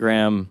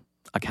Instagram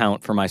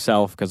account for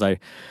myself because I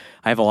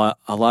have a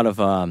lot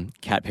of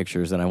cat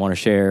pictures that I want to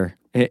share,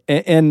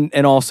 and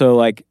also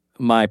like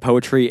my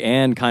poetry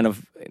and kind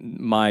of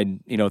my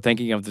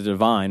thinking of the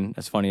divine,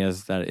 as funny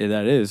as that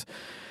is.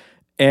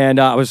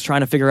 And I was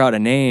trying to figure out a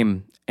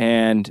name,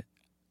 and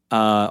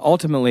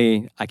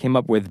ultimately, I came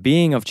up with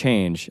Being of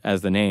Change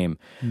as the name.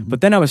 Mm-hmm. But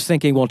then I was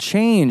thinking, well,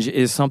 change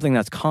is something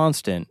that's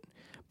constant,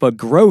 but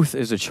growth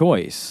is a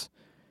choice.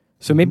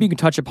 So maybe you can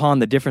touch upon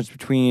the difference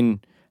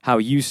between how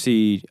you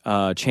see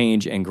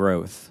change and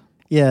growth.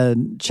 Yeah,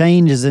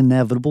 change is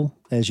inevitable,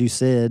 as you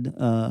said.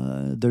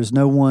 There's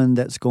no one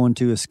that's going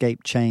to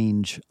escape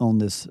change on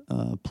this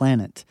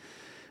planet.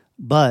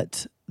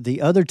 But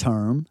the other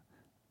term,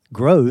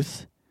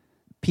 growth,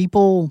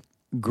 people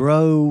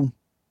grow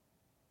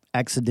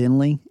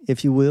accidentally,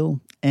 if you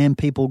will, and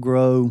people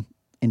grow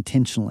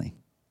intentionally.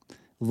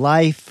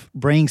 Life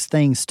brings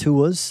things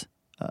to us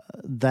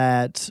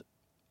that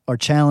are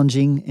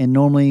challenging, and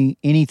normally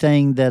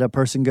anything that a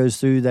person goes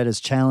through that is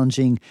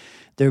challenging,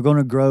 they're going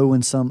to grow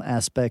in some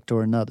aspect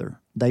or another.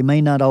 They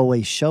may not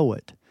always show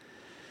it,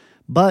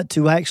 but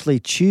to actually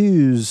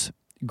choose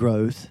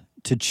growth,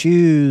 to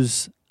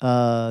choose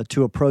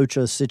to approach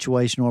a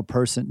situation or a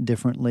person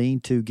differently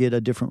to get a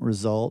different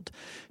result,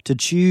 to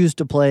choose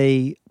to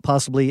play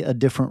possibly a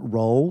different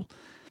role.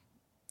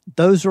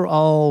 Those are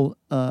all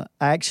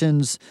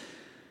actions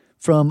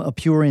from a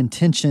pure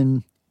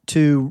intention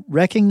to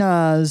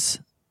recognize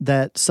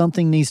that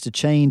something needs to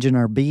change in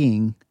our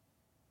being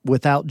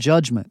without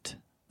judgment.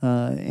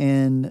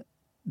 And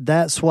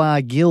that's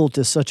why guilt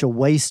is such a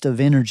waste of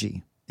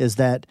energy, is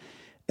that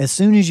as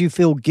soon as you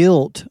feel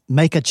guilt,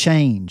 make a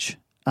change.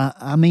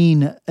 I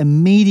mean,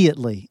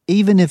 immediately,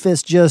 even if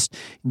it's just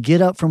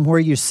get up from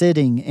where you're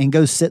sitting and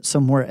go sit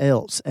somewhere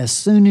else. As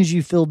soon as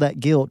you feel that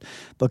guilt,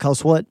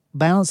 because what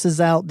balances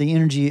out the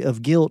energy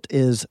of guilt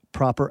is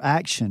proper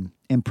action.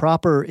 And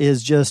proper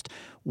is just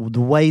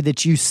the way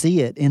that you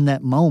see it in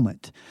that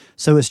moment.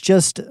 So it's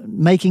just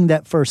making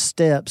that first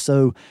step.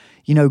 So,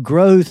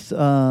 growth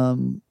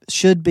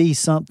should be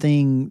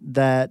something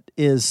that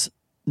is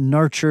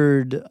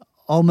nurtured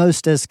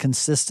almost as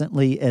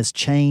consistently as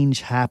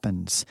change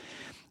happens.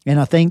 And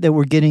I think that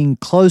we're getting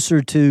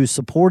closer to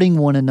supporting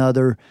one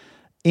another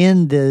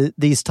in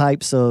these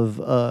types of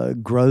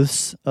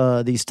growths,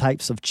 these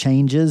types of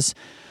changes.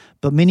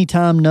 But many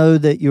times know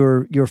that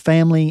your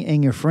family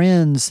and your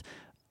friends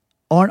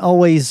aren't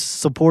always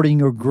supporting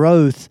your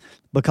growth,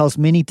 because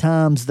many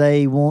times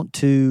they want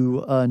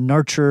to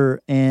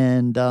nurture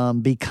and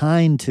be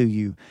kind to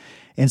you.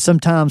 And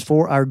sometimes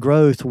for our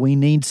growth, we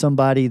need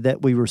somebody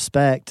that we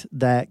respect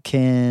that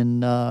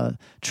can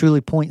truly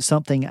point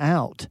something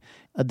out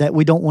that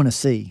we don't want to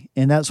see.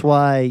 And that's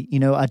why,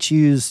 I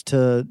choose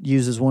to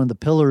use as one of the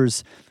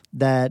pillars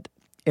that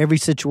every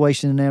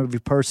situation and every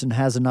person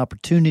has an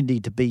opportunity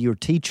to be your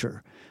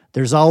teacher.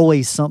 There's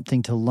always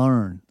something to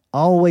learn,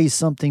 always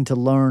something to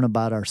learn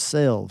about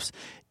ourselves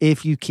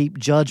if you keep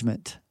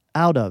judgment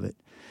out of it.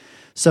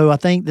 So I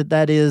think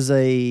that is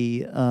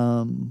a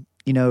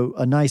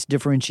nice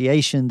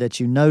differentiation that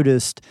you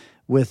noticed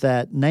with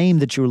that name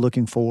that you were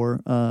looking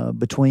for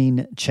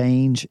between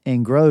change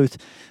and growth,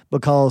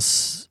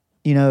 because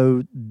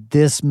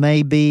this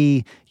may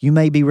be, you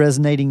may be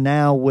resonating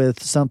now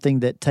with something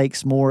that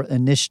takes more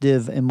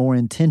initiative and more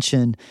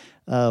intention,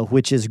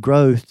 which is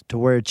growth, to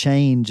where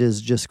change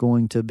is just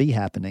going to be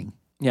happening.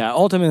 Yeah,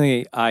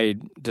 ultimately, I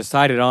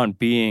decided on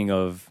being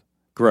of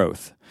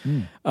growth.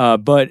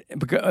 But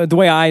the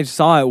way I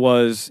saw it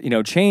was,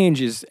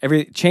 change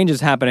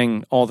is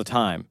happening all the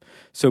time.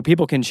 So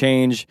people can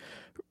change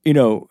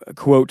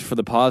quote for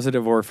the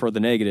positive or for the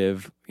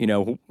negative,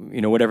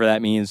 whatever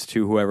that means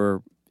to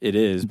whoever it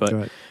is. But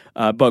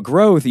Right. but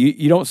growth,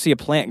 you don't see a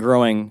plant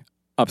growing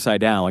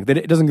upside down. Like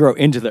it doesn't grow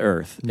into the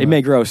earth. Right. It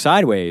may grow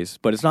sideways,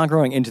 but it's not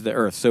growing into the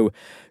earth. So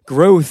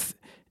growth,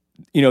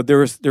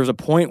 there's a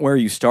point where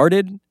you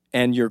started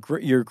and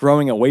you're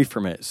growing away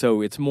from it.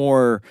 So it's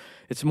more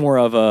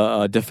of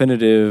a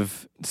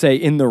definitive, say,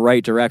 in the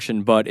right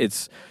direction, but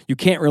you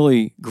can't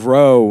really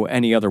grow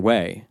any other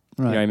way.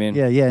 Right. You know what I mean?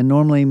 Yeah. And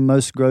normally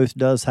most growth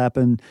does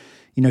happen,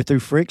 through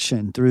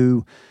friction,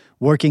 through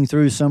working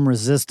through some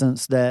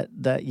resistance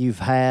that you've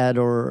had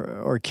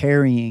or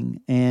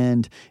carrying,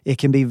 and it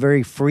can be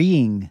very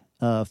freeing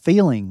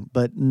feeling.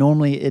 But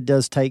normally it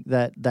does take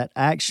that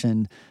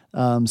action.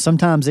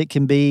 Sometimes it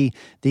can be,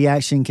 the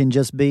action can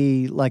just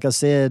be, like I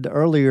said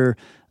earlier,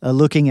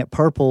 looking at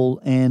purple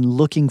and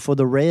looking for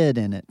the red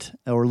in it,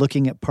 or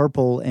looking at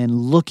purple and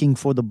looking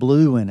for the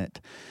blue in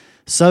it.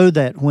 So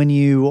that when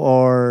you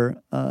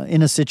are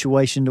in a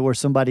situation to where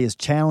somebody is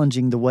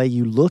challenging the way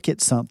you look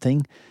at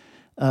something,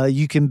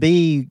 you can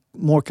be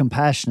more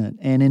compassionate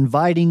and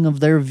inviting of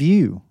their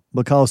view,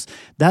 because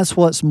that's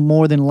what's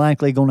more than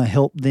likely going to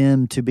help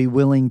them to be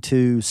willing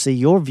to see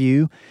your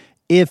view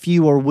if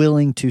you are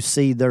willing to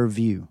see their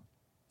view.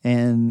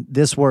 And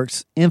this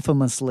works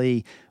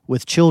infamously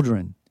with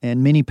children.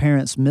 And many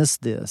parents miss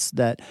this,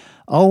 that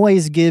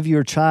always give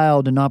your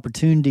child an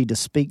opportunity to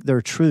speak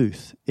their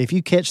truth. If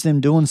you catch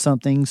them doing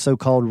something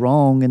so-called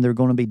wrong and they're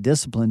going to be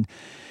disciplined,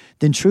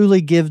 then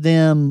truly give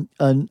them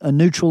a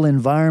neutral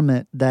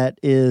environment that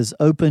is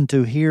open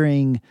to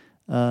hearing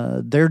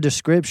their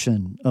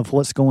description of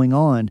what's going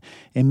on.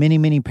 And many,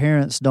 many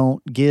parents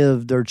don't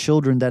give their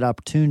children that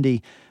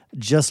opportunity,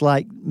 just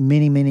like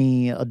many,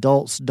 many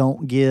adults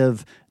don't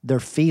give their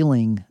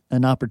feeling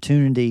an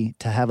opportunity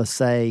to have a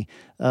say.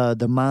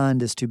 The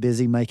mind is too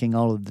busy making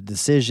all of the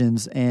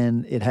decisions,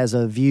 and it has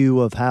a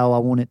view of how I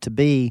want it to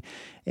be,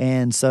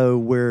 and so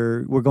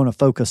we're going to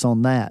focus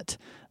on that.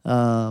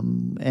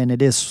 And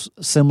it is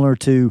similar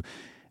to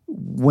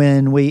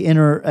when we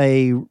enter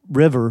a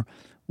river,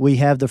 we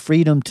have the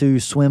freedom to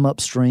swim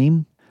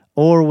upstream,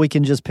 or we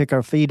can just pick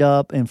our feet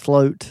up and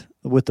float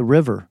with the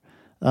river.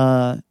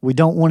 We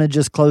don't want to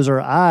just close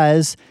our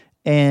eyes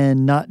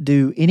and not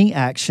do any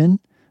action,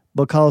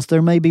 because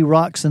there may be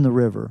rocks in the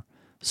river.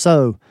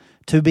 So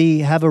to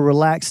have a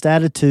relaxed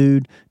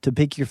attitude, to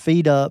pick your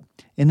feet up,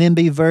 and then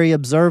be very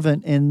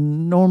observant.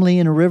 And normally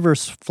in a river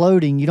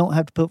floating, you don't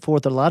have to put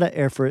forth a lot of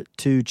effort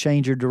to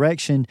change your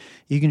direction.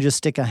 You can just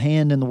stick a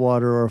hand in the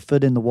water or a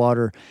foot in the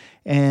water.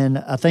 And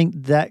I think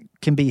that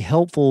can be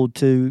helpful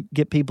to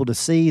get people to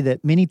see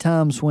that many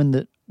times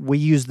when we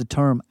use the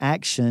term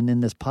action in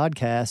this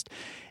podcast,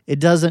 it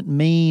doesn't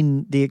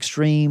mean the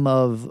extreme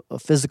of a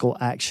physical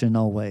action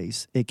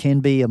always. It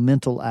can be a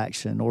mental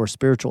action or a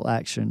spiritual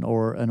action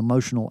or an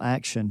emotional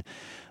action,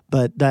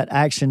 but that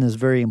action is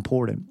very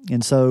important.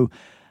 And so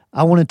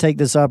I want to take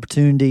this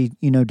opportunity,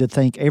 to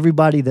thank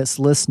everybody that's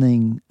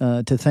listening,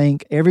 to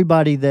thank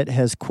everybody that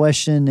has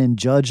questioned and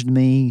judged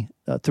me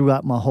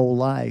throughout my whole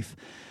life,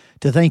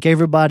 to thank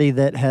everybody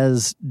that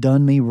has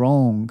done me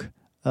wrong,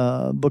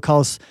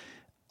 because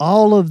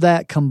all of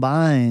that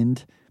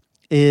combined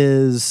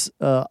is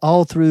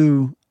all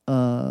through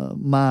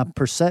my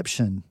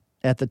perception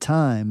at the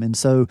time. And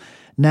so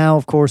now,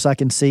 of course, I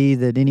can see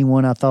that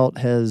anyone I thought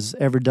has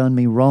ever done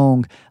me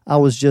wrong, I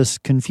was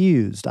just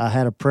confused. I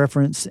had a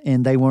preference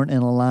and they weren't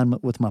in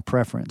alignment with my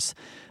preference.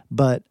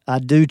 But I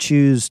do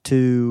choose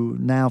to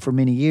now, for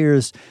many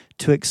years,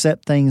 to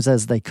accept things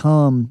as they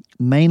come,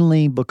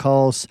 mainly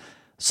because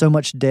so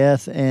much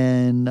death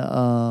and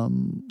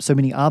so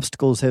many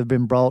obstacles have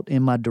been brought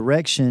in my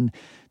direction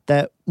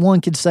that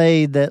one could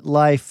say that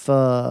life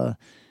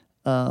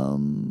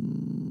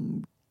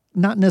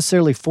not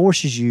necessarily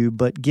forces you,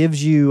 but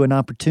gives you an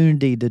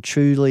opportunity to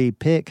truly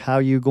pick how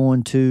you're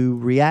going to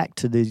react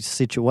to these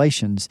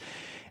situations.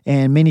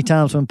 And many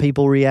times when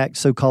people react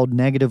so-called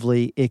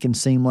negatively, it can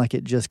seem like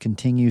it just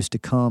continues to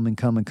come and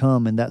come and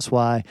come. And that's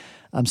why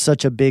I'm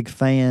such a big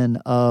fan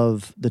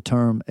of the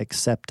term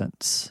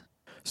acceptance.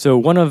 So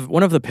one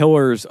of the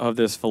pillars of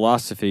this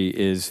philosophy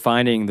is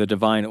finding the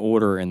divine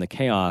order in the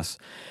chaos.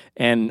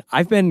 And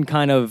I've been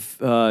kind of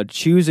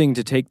choosing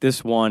to take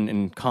this one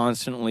and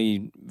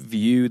constantly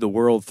view the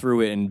world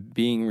through it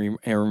and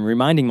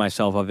reminding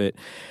myself of it.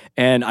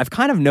 And I've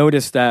kind of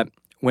noticed that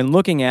when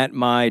looking at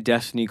my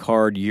Destiny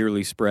card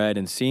yearly spread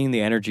and seeing the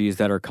energies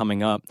that are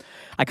coming up,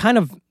 I kind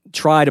of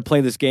try to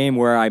play this game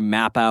where I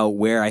map out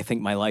where I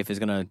think my life is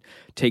going to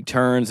take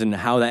turns and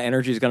how that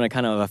energy is going to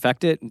kind of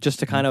affect it, just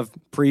to kind of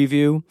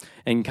preview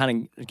and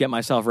kind of get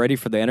myself ready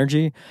for the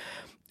energy.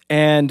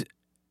 And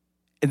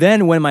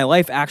then when my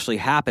life actually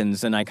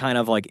happens and I kind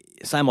of like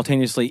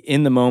simultaneously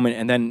in the moment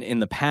and then in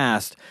the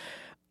past,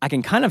 I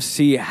can kind of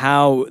see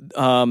how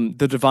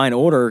the divine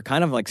order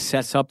kind of like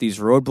sets up these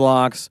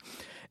roadblocks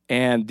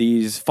and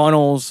these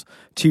funnels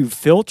to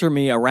filter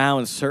me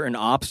around certain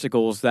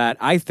obstacles that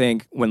I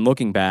think, when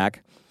looking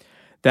back,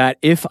 that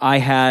if I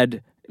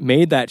had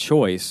made that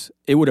choice,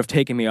 it would have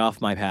taken me off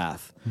my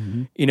path.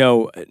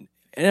 Mm-hmm.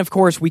 And of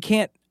course,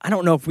 I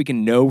don't know if we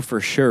can know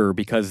for sure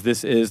because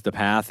this is the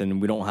path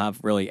and we don't have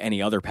really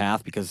any other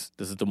path because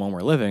this is the one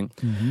we're living.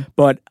 Mm-hmm.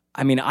 But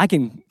I mean, I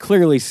can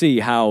clearly see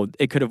how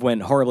it could have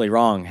went horribly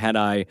wrong had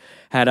I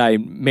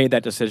made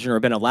that decision or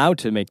been allowed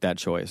to make that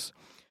choice.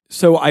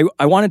 So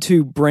I wanted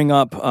to bring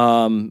up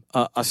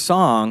a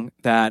song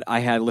that I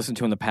had listened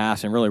to in the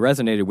past and really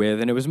resonated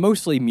with, and it was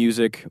mostly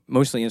music,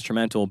 mostly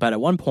instrumental. But at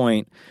one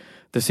point,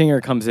 the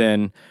singer comes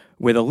in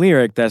with a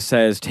lyric that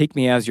says, "Take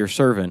me as your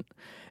servant."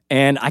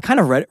 And I kind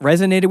of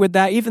resonated with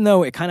that, even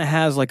though it kind of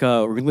has like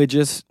a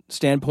religious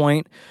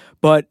standpoint.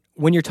 But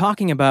when you're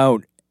talking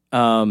about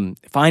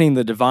finding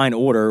the divine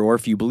order, or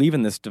if you believe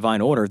in this divine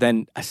order,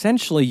 then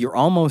essentially you're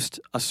almost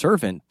a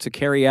servant to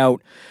carry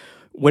out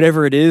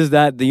whatever it is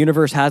that the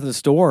universe has in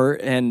store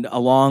and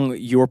along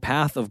your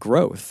path of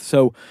growth.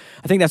 So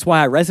I think that's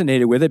why I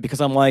resonated with it, because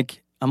I'm like,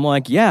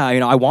 yeah,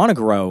 I want to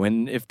grow.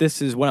 And if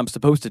this is what I'm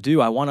supposed to do,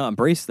 I want to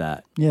embrace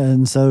that. Yeah.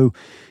 And so,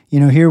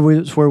 here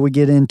is where we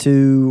get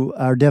into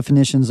our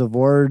definitions of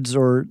words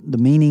or the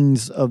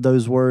meanings of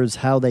those words,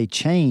 how they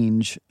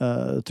change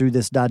through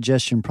this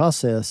digestion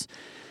process.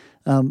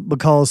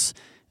 Because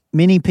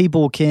many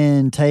people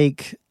can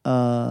take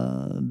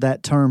that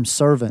term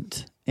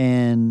servant,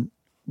 and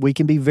we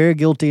can be very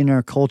guilty in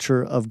our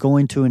culture of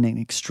going to an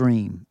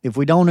extreme. If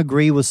we don't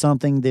agree with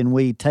something, then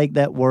we take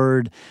that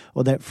word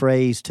or that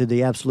phrase to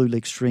the absolute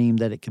extreme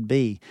that it could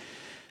be,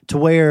 to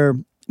where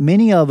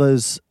many of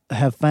us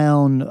have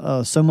found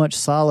so much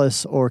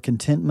solace or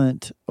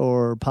contentment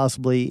or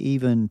possibly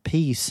even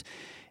peace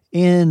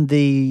in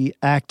the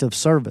act of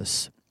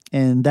service.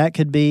 And that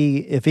could be,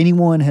 if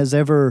anyone has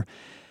ever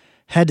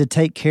had to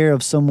take care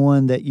of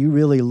someone that you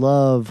really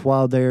love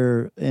while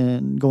they're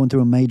going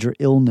through a major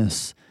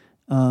illness,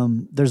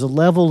 there's a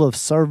level of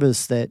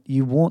service that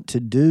you want to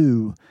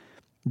do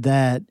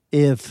that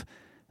if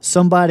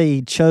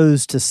somebody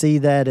chose to see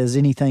that as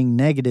anything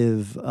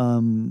negative,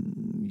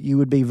 you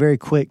would be very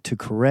quick to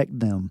correct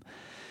them.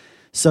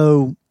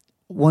 So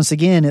once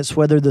again, it's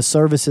whether the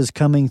service is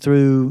coming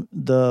through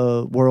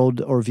the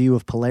world or view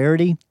of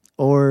polarity,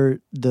 or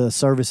the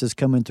service is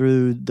coming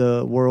through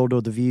the world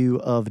or the view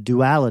of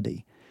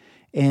duality.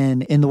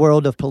 And in the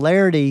world of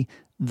polarity,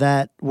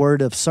 that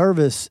word of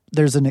service,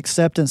 there's an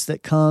acceptance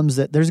that comes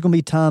that there's going to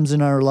be times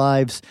in our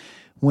lives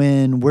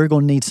when we're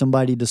going to need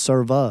somebody to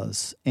serve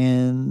us.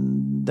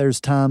 And there's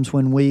times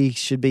when we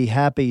should be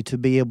happy to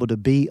be able to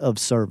be of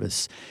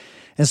service.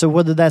 And so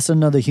whether that's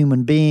another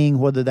human being,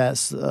 whether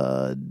that's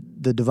the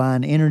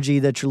divine energy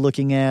that you're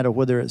looking at, or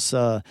whether it's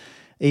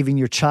even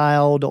your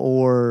child,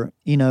 or,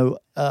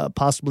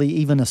 possibly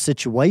even a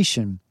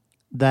situation,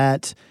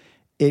 that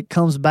it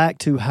comes back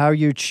to how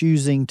you're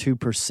choosing to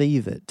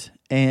perceive it.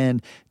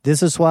 And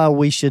this is why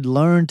we should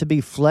learn to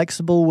be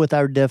flexible with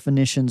our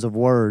definitions of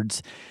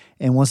words.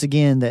 And once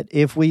again, that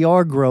if we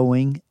are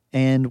growing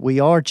and we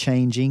are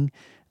changing,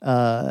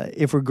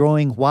 if we're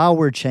growing while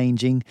we're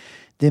changing,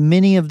 then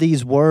many of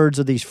these words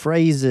or these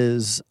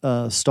phrases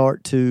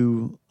start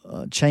to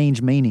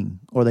change meaning,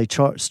 or they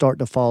start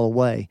to fall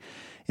away.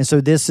 And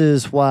so this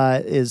is why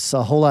it's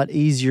a whole lot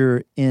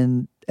easier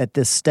at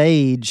this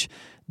stage,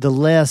 the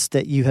less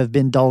that you have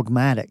been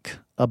dogmatic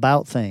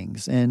about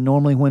things. And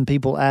normally when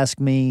people ask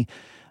me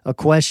a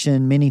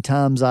question, many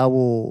times I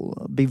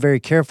will be very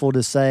careful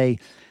to say,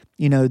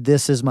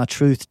 this is my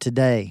truth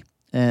today.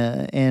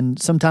 And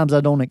sometimes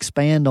I don't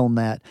expand on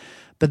that.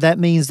 But that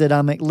means that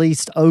I'm at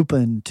least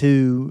open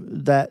to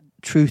that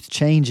truth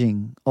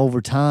changing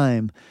over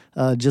time.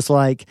 Just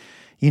like,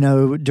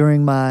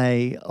 during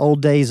my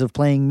old days of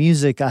playing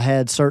music, I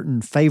had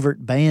certain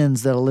favorite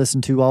bands that I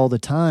listened to all the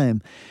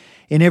time.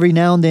 And every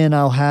now and then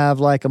I'll have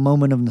like a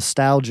moment of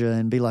nostalgia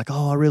and be like,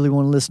 oh, I really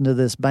want to listen to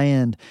this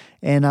band.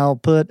 And I'll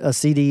put a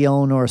CD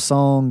on or a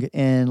song,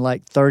 and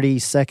like 30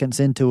 seconds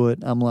into it,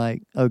 I'm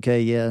like,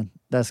 okay, yeah,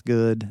 that's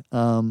good.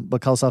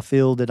 Because I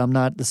feel that I'm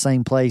not the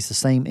same place, the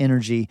same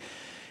energy.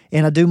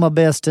 And I do my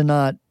best to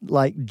not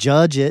like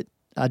judge it.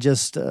 I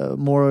just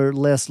more or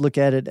less look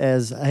at it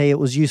as, hey, it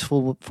was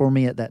useful for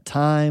me at that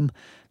time.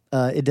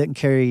 It didn't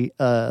carry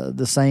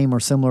the same or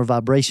similar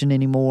vibration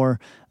anymore.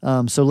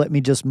 So let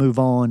me just move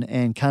on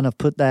and kind of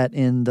put that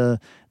in the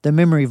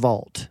memory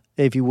vault,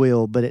 if you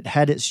will. But it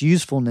had its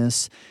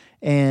usefulness.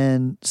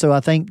 And so I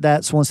think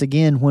that's, once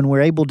again, when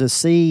we're able to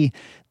see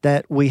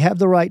that we have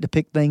the right to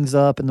pick things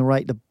up and the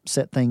right to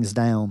set things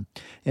down.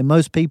 And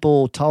most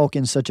people talk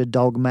in such a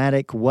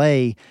dogmatic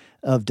way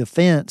of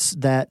defense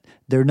that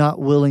they're not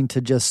willing to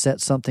just set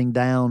something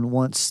down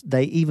once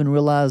they even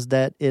realize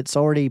that it's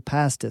already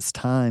past its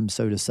time,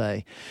 so to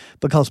say.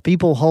 Because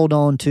people hold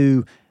on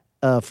to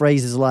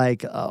phrases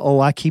like,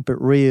 I keep it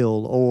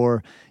real,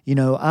 or,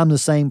 I'm the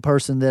same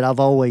person that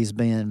I've always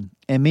been.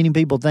 And many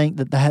people think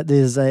that that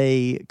is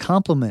a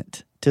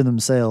compliment to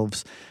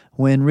themselves,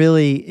 when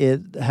really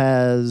it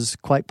has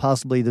quite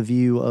possibly the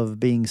view of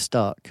being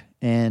stuck.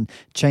 And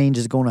change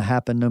is going to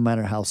happen no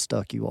matter how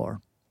stuck you are.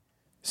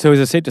 So is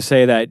it safe to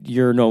say that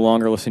you're no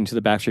longer listening to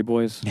the Backstreet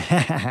Boys?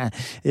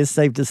 It's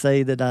safe to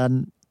say that I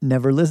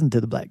never listened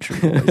to the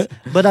Blackstreet Boys,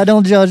 but I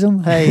don't judge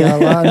them. Hey, I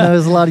know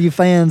there's a lot of you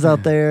fans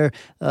out there,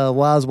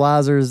 wise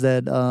wisers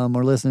that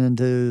are listening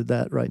to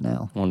that right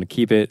now. I wanted to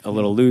keep it a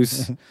little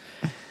loose.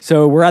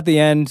 So we're at the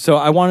end. So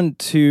I wanted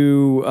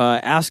to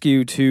ask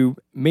you to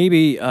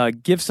maybe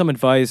give some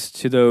advice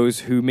to those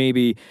who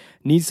maybe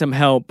need some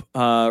help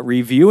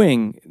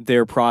reviewing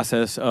their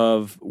process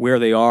of where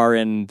they are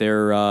in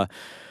their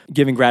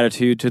giving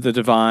gratitude to the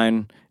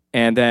divine,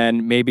 and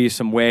then maybe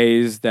some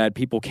ways that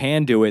people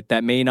can do it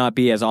that may not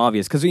be as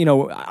obvious. Because,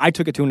 I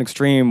took it to an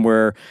extreme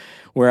where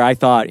I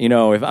thought,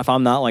 if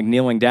I'm not like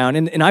kneeling down,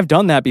 and I've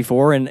done that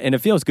before, and it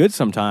feels good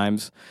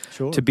sometimes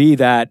to be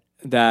that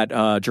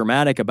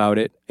dramatic about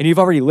it. And you've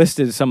already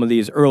listed some of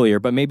these earlier,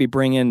 but maybe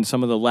bring in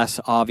some of the less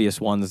obvious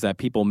ones that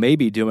people may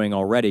be doing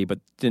already, but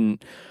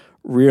didn't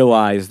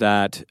realize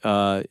that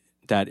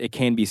that it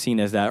can be seen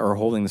as that or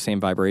holding the same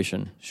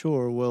vibration.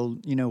 Sure. Well,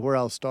 where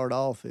I'll start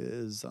off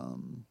is,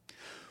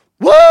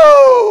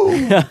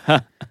 whoa!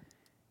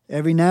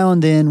 Every now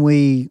and then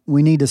we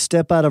need to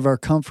step out of our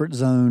comfort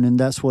zone, and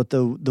that's what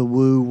the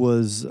woo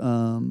was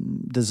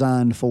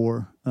designed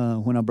for.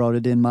 When I brought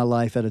it in my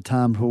life at a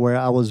time where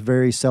I was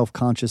very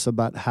self-conscious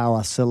about how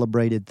I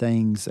celebrated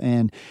things,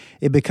 and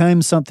it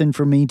became something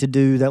for me to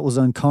do that was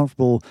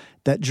uncomfortable,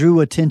 that drew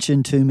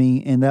attention to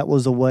me, and that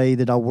was a way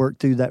that I worked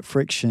through that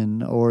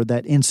friction or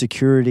that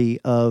insecurity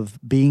of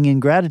being in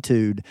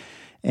gratitude.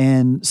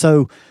 And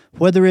so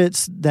whether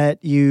it's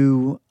that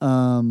you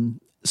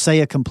say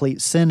a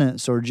complete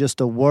sentence or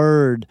just a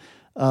word,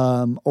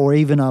 or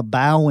even a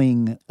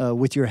bowing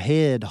with your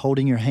head,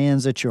 holding your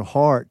hands at your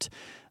heart,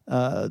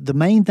 the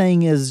main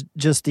thing is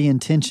just the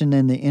intention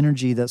and the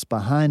energy that's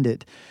behind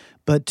it.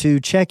 But to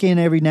check in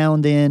every now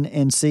and then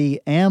and see,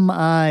 am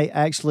I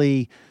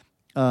actually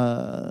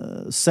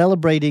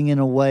celebrating in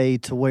a way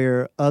to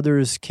where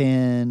others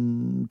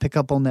can pick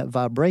up on that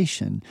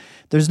vibration?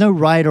 There's no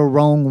right or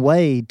wrong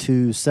way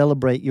to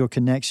celebrate your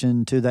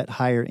connection to that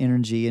higher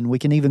energy, and we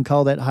can even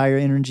call that higher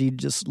energy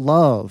just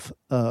love,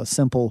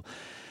 simple.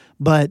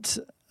 But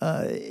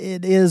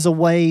it is a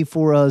way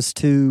for us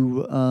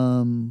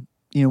to,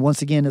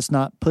 once again, it's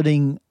not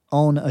putting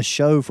on a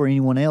show for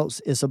anyone else.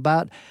 It's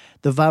about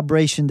the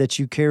vibration that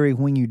you carry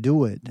when you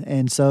do it.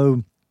 And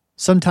so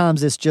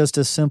sometimes it's just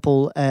as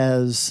simple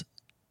as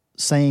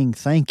saying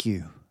thank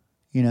you,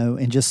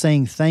 and just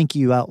saying thank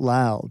you out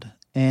loud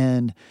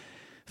and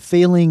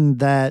feeling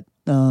that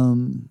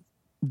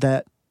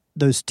that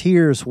those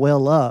tears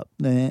well up.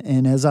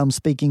 And as I'm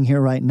speaking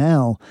here right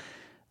now,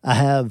 I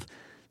have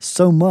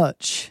so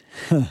much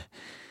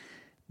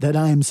that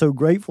I am so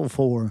grateful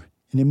for,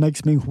 and it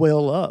makes me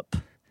well up.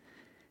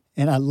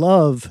 And I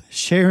love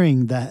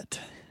sharing that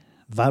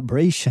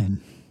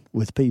vibration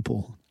with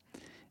people.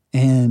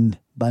 And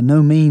by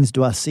no means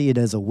do I see it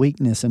as a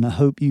weakness, and I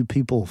hope you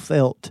people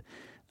felt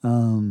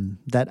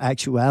that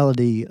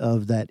actuality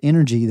of that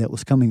energy that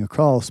was coming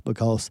across,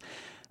 because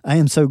I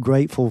am so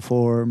grateful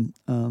for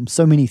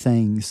so many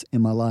things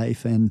in my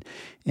life, and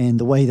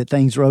the way that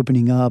things are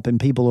opening up and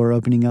people are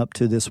opening up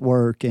to this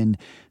work, and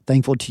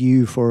thankful to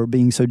you for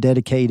being so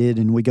dedicated,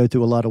 and we go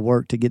through a lot of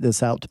work to get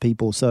this out to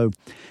people. So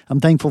I'm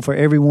thankful for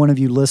every one of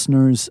you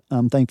listeners.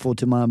 I'm thankful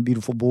to my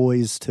beautiful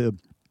boys, to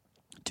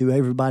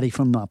everybody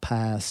from my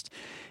past,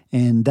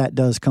 and that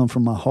does come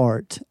from my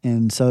heart.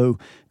 And so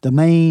the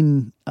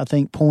main, I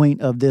think,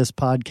 point of this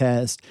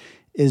podcast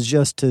is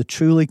just to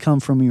truly come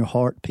from your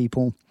heart,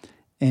 people,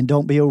 and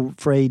don't be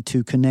afraid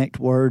to connect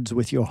words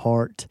with your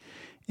heart,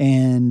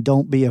 and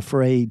don't be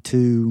afraid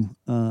to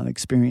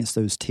experience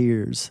those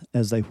tears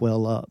as they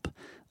well up.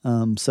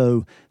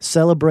 So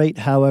celebrate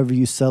however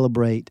you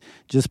celebrate.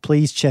 Just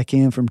please check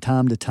in from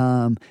time to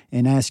time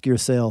and ask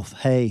yourself,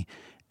 hey,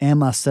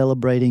 am I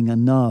celebrating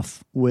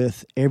enough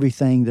with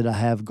everything that I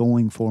have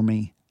going for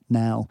me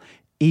now?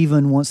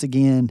 Even, once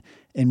again,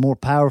 and more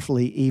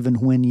powerfully, even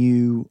when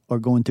you are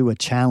going through a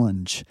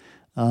challenge,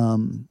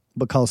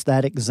 because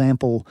that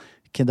example,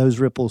 those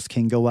ripples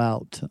can go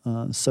out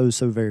so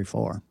very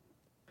far.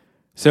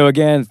 So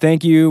again,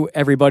 thank you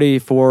everybody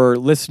for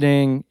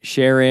listening,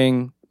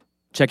 sharing,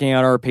 checking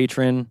out our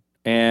Patreon,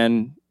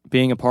 and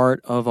being a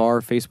part of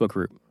our Facebook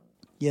group.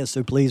 Yes,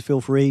 so please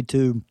feel free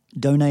to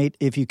donate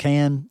if you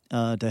can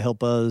to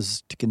help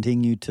us to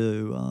continue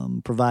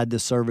to provide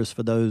this service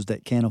for those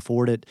that can't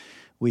afford it.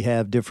 We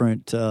have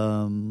different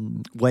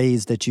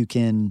ways that you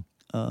can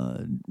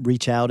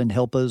reach out and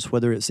help us,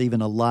 whether it's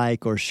even a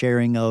like or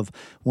sharing of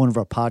one of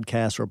our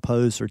podcasts or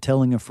posts, or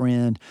telling a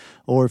friend,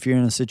 or if you're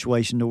in a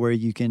situation to where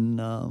you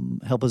can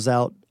help us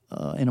out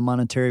in a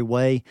monetary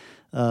way.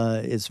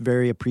 It's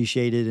very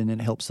appreciated, and it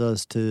helps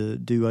us to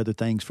do other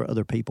things for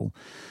other people.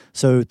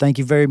 So thank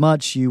you very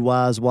much, you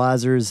wise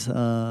wisers.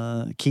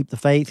 Keep the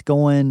faith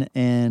going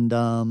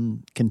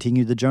and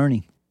continue the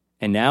journey.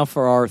 And now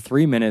for our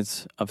 3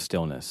 minutes of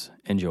stillness.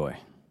 Enjoy.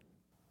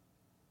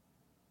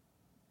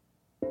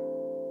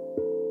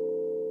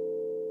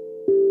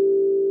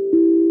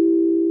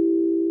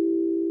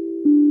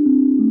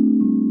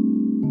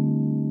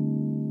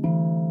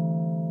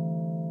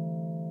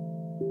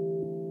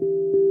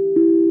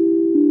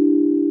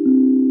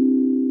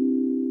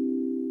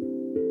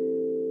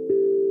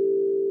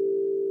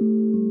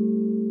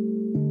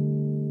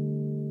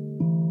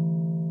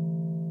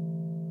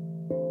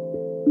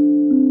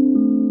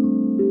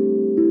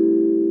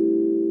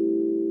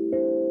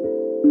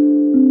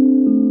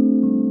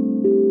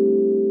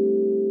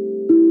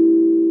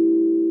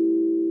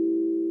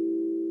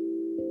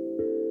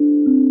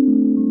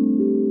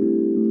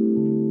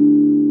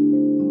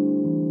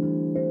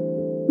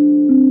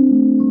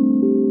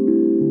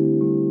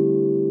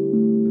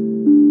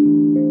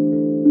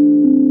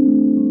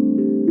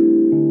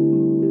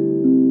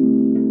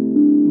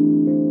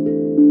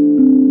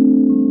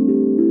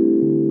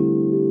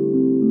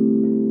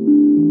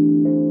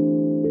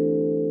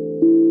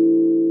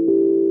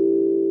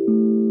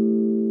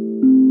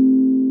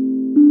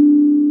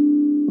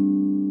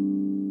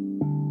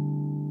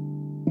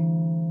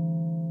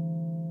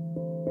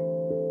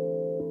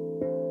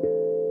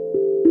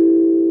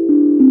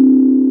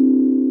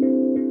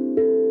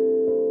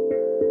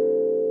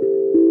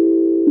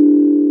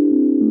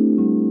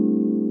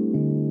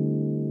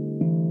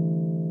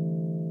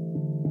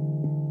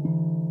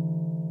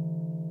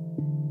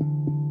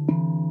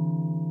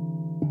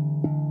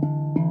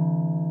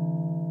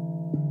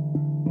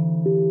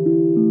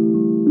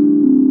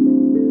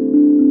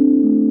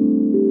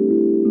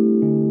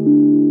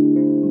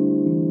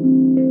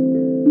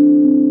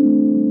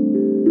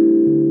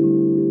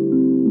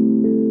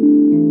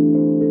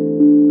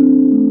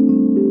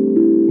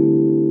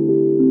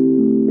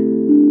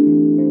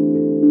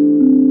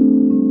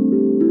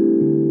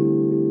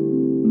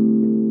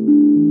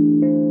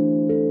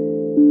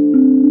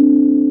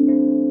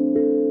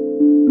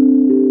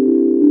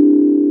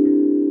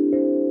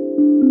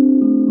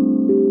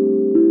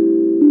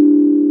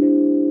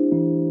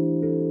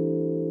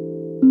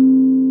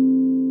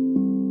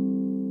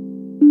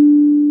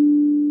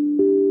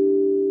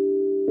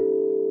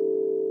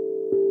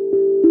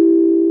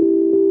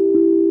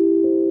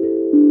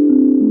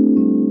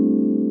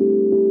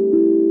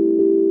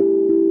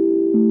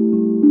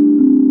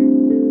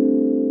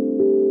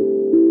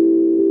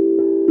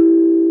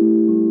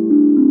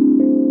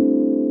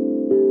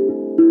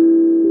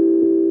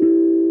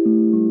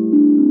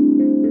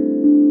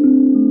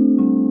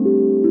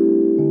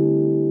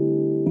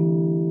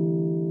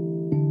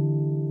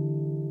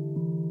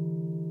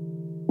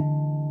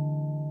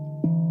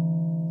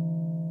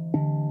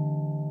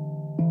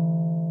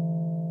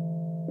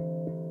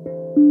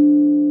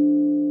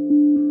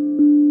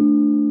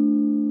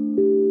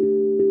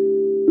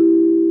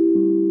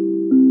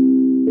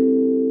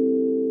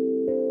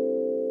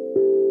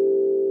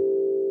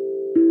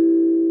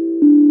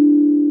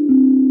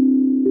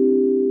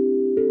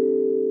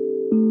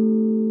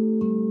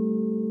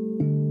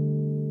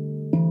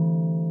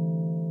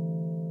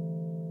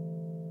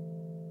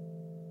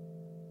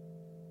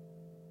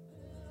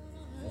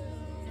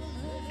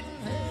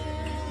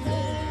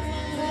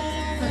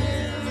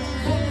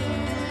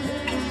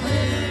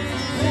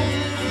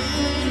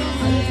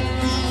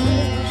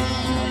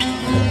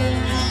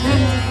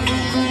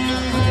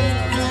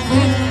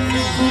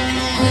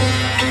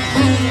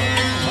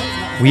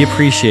 We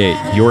appreciate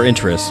your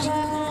interest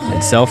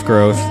in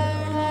self-growth,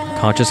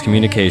 conscious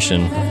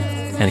communication,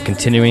 and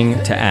continuing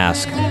to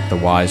ask the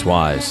wise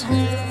whys.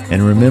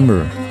 And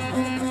remember,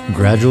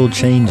 gradual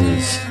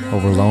changes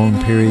over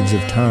long periods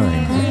of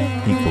time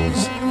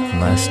equals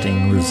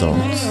lasting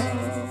results.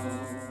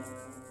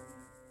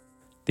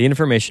 The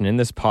information in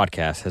this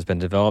podcast has been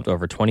developed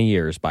over 20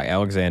 years by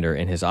Alexander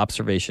in his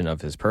observation of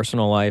his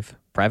personal life,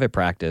 private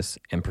practice,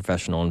 and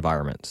professional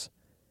environments.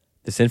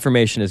 This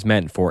information is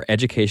meant for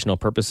educational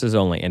purposes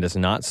only and is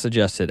not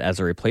suggested as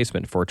a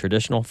replacement for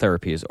traditional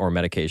therapies or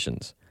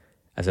medications.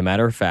 As a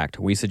matter of fact,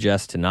 we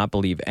suggest to not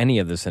believe any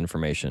of this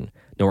information,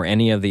 nor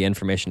any of the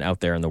information out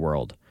there in the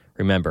world.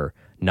 Remember,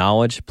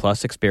 knowledge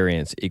plus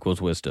experience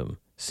equals wisdom.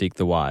 Seek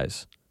the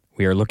wise.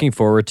 We are looking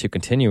forward to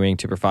continuing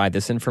to provide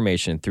this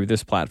information through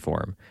this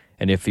platform,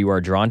 and if you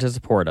are drawn to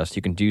support us,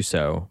 you can do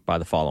so by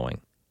the following.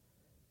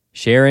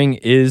 Sharing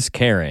is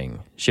caring.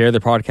 Share the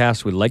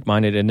podcast with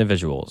like-minded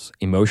individuals.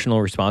 Emotional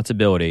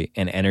responsibility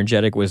and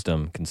energetic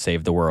wisdom can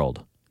save the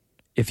world.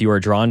 If you are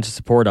drawn to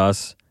support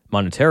us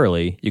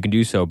monetarily, you can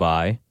do so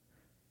by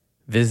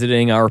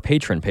visiting our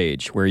Patreon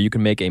page, where you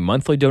can make a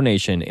monthly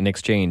donation in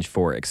exchange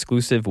for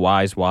exclusive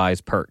Wise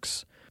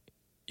perks.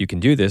 You can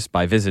do this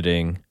by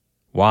visiting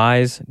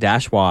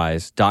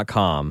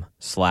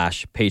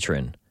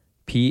wise-wise.com/patron,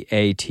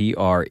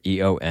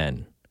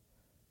 Patreon.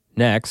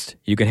 Next,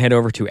 you can head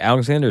over to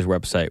Alexander's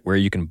website, where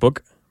you can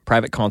book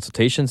private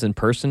consultations in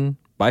person,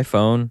 by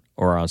phone,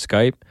 or on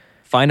Skype.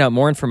 Find out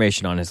more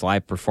information on his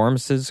live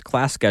performances,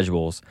 class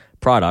schedules,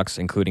 products,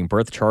 including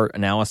birth chart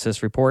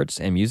analysis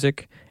reports and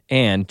music,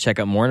 and check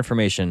out more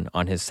information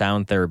on his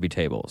sound therapy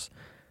tables.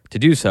 To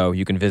do so,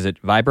 you can visit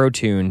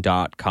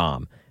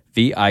vibrotune.com,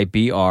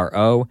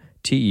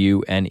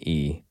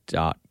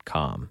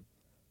 vibrotune.com.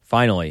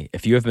 Finally,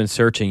 if you have been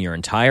searching your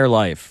entire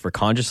life for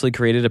consciously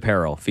created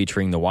apparel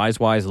featuring the Wise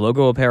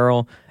logo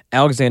apparel,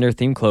 Alexander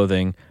themed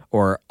clothing,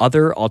 or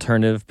other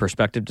alternative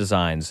perspective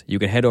designs, you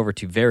can head over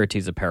to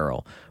Verities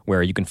Apparel,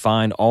 where you can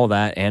find all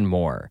that and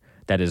more.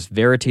 That is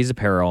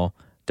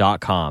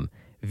veritiesapparel.com,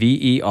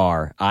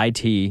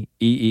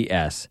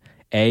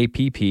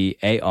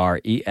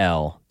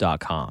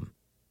 VERITEESAPPAREL.com.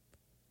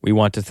 We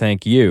want to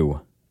thank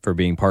you for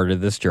being part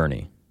of this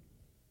journey.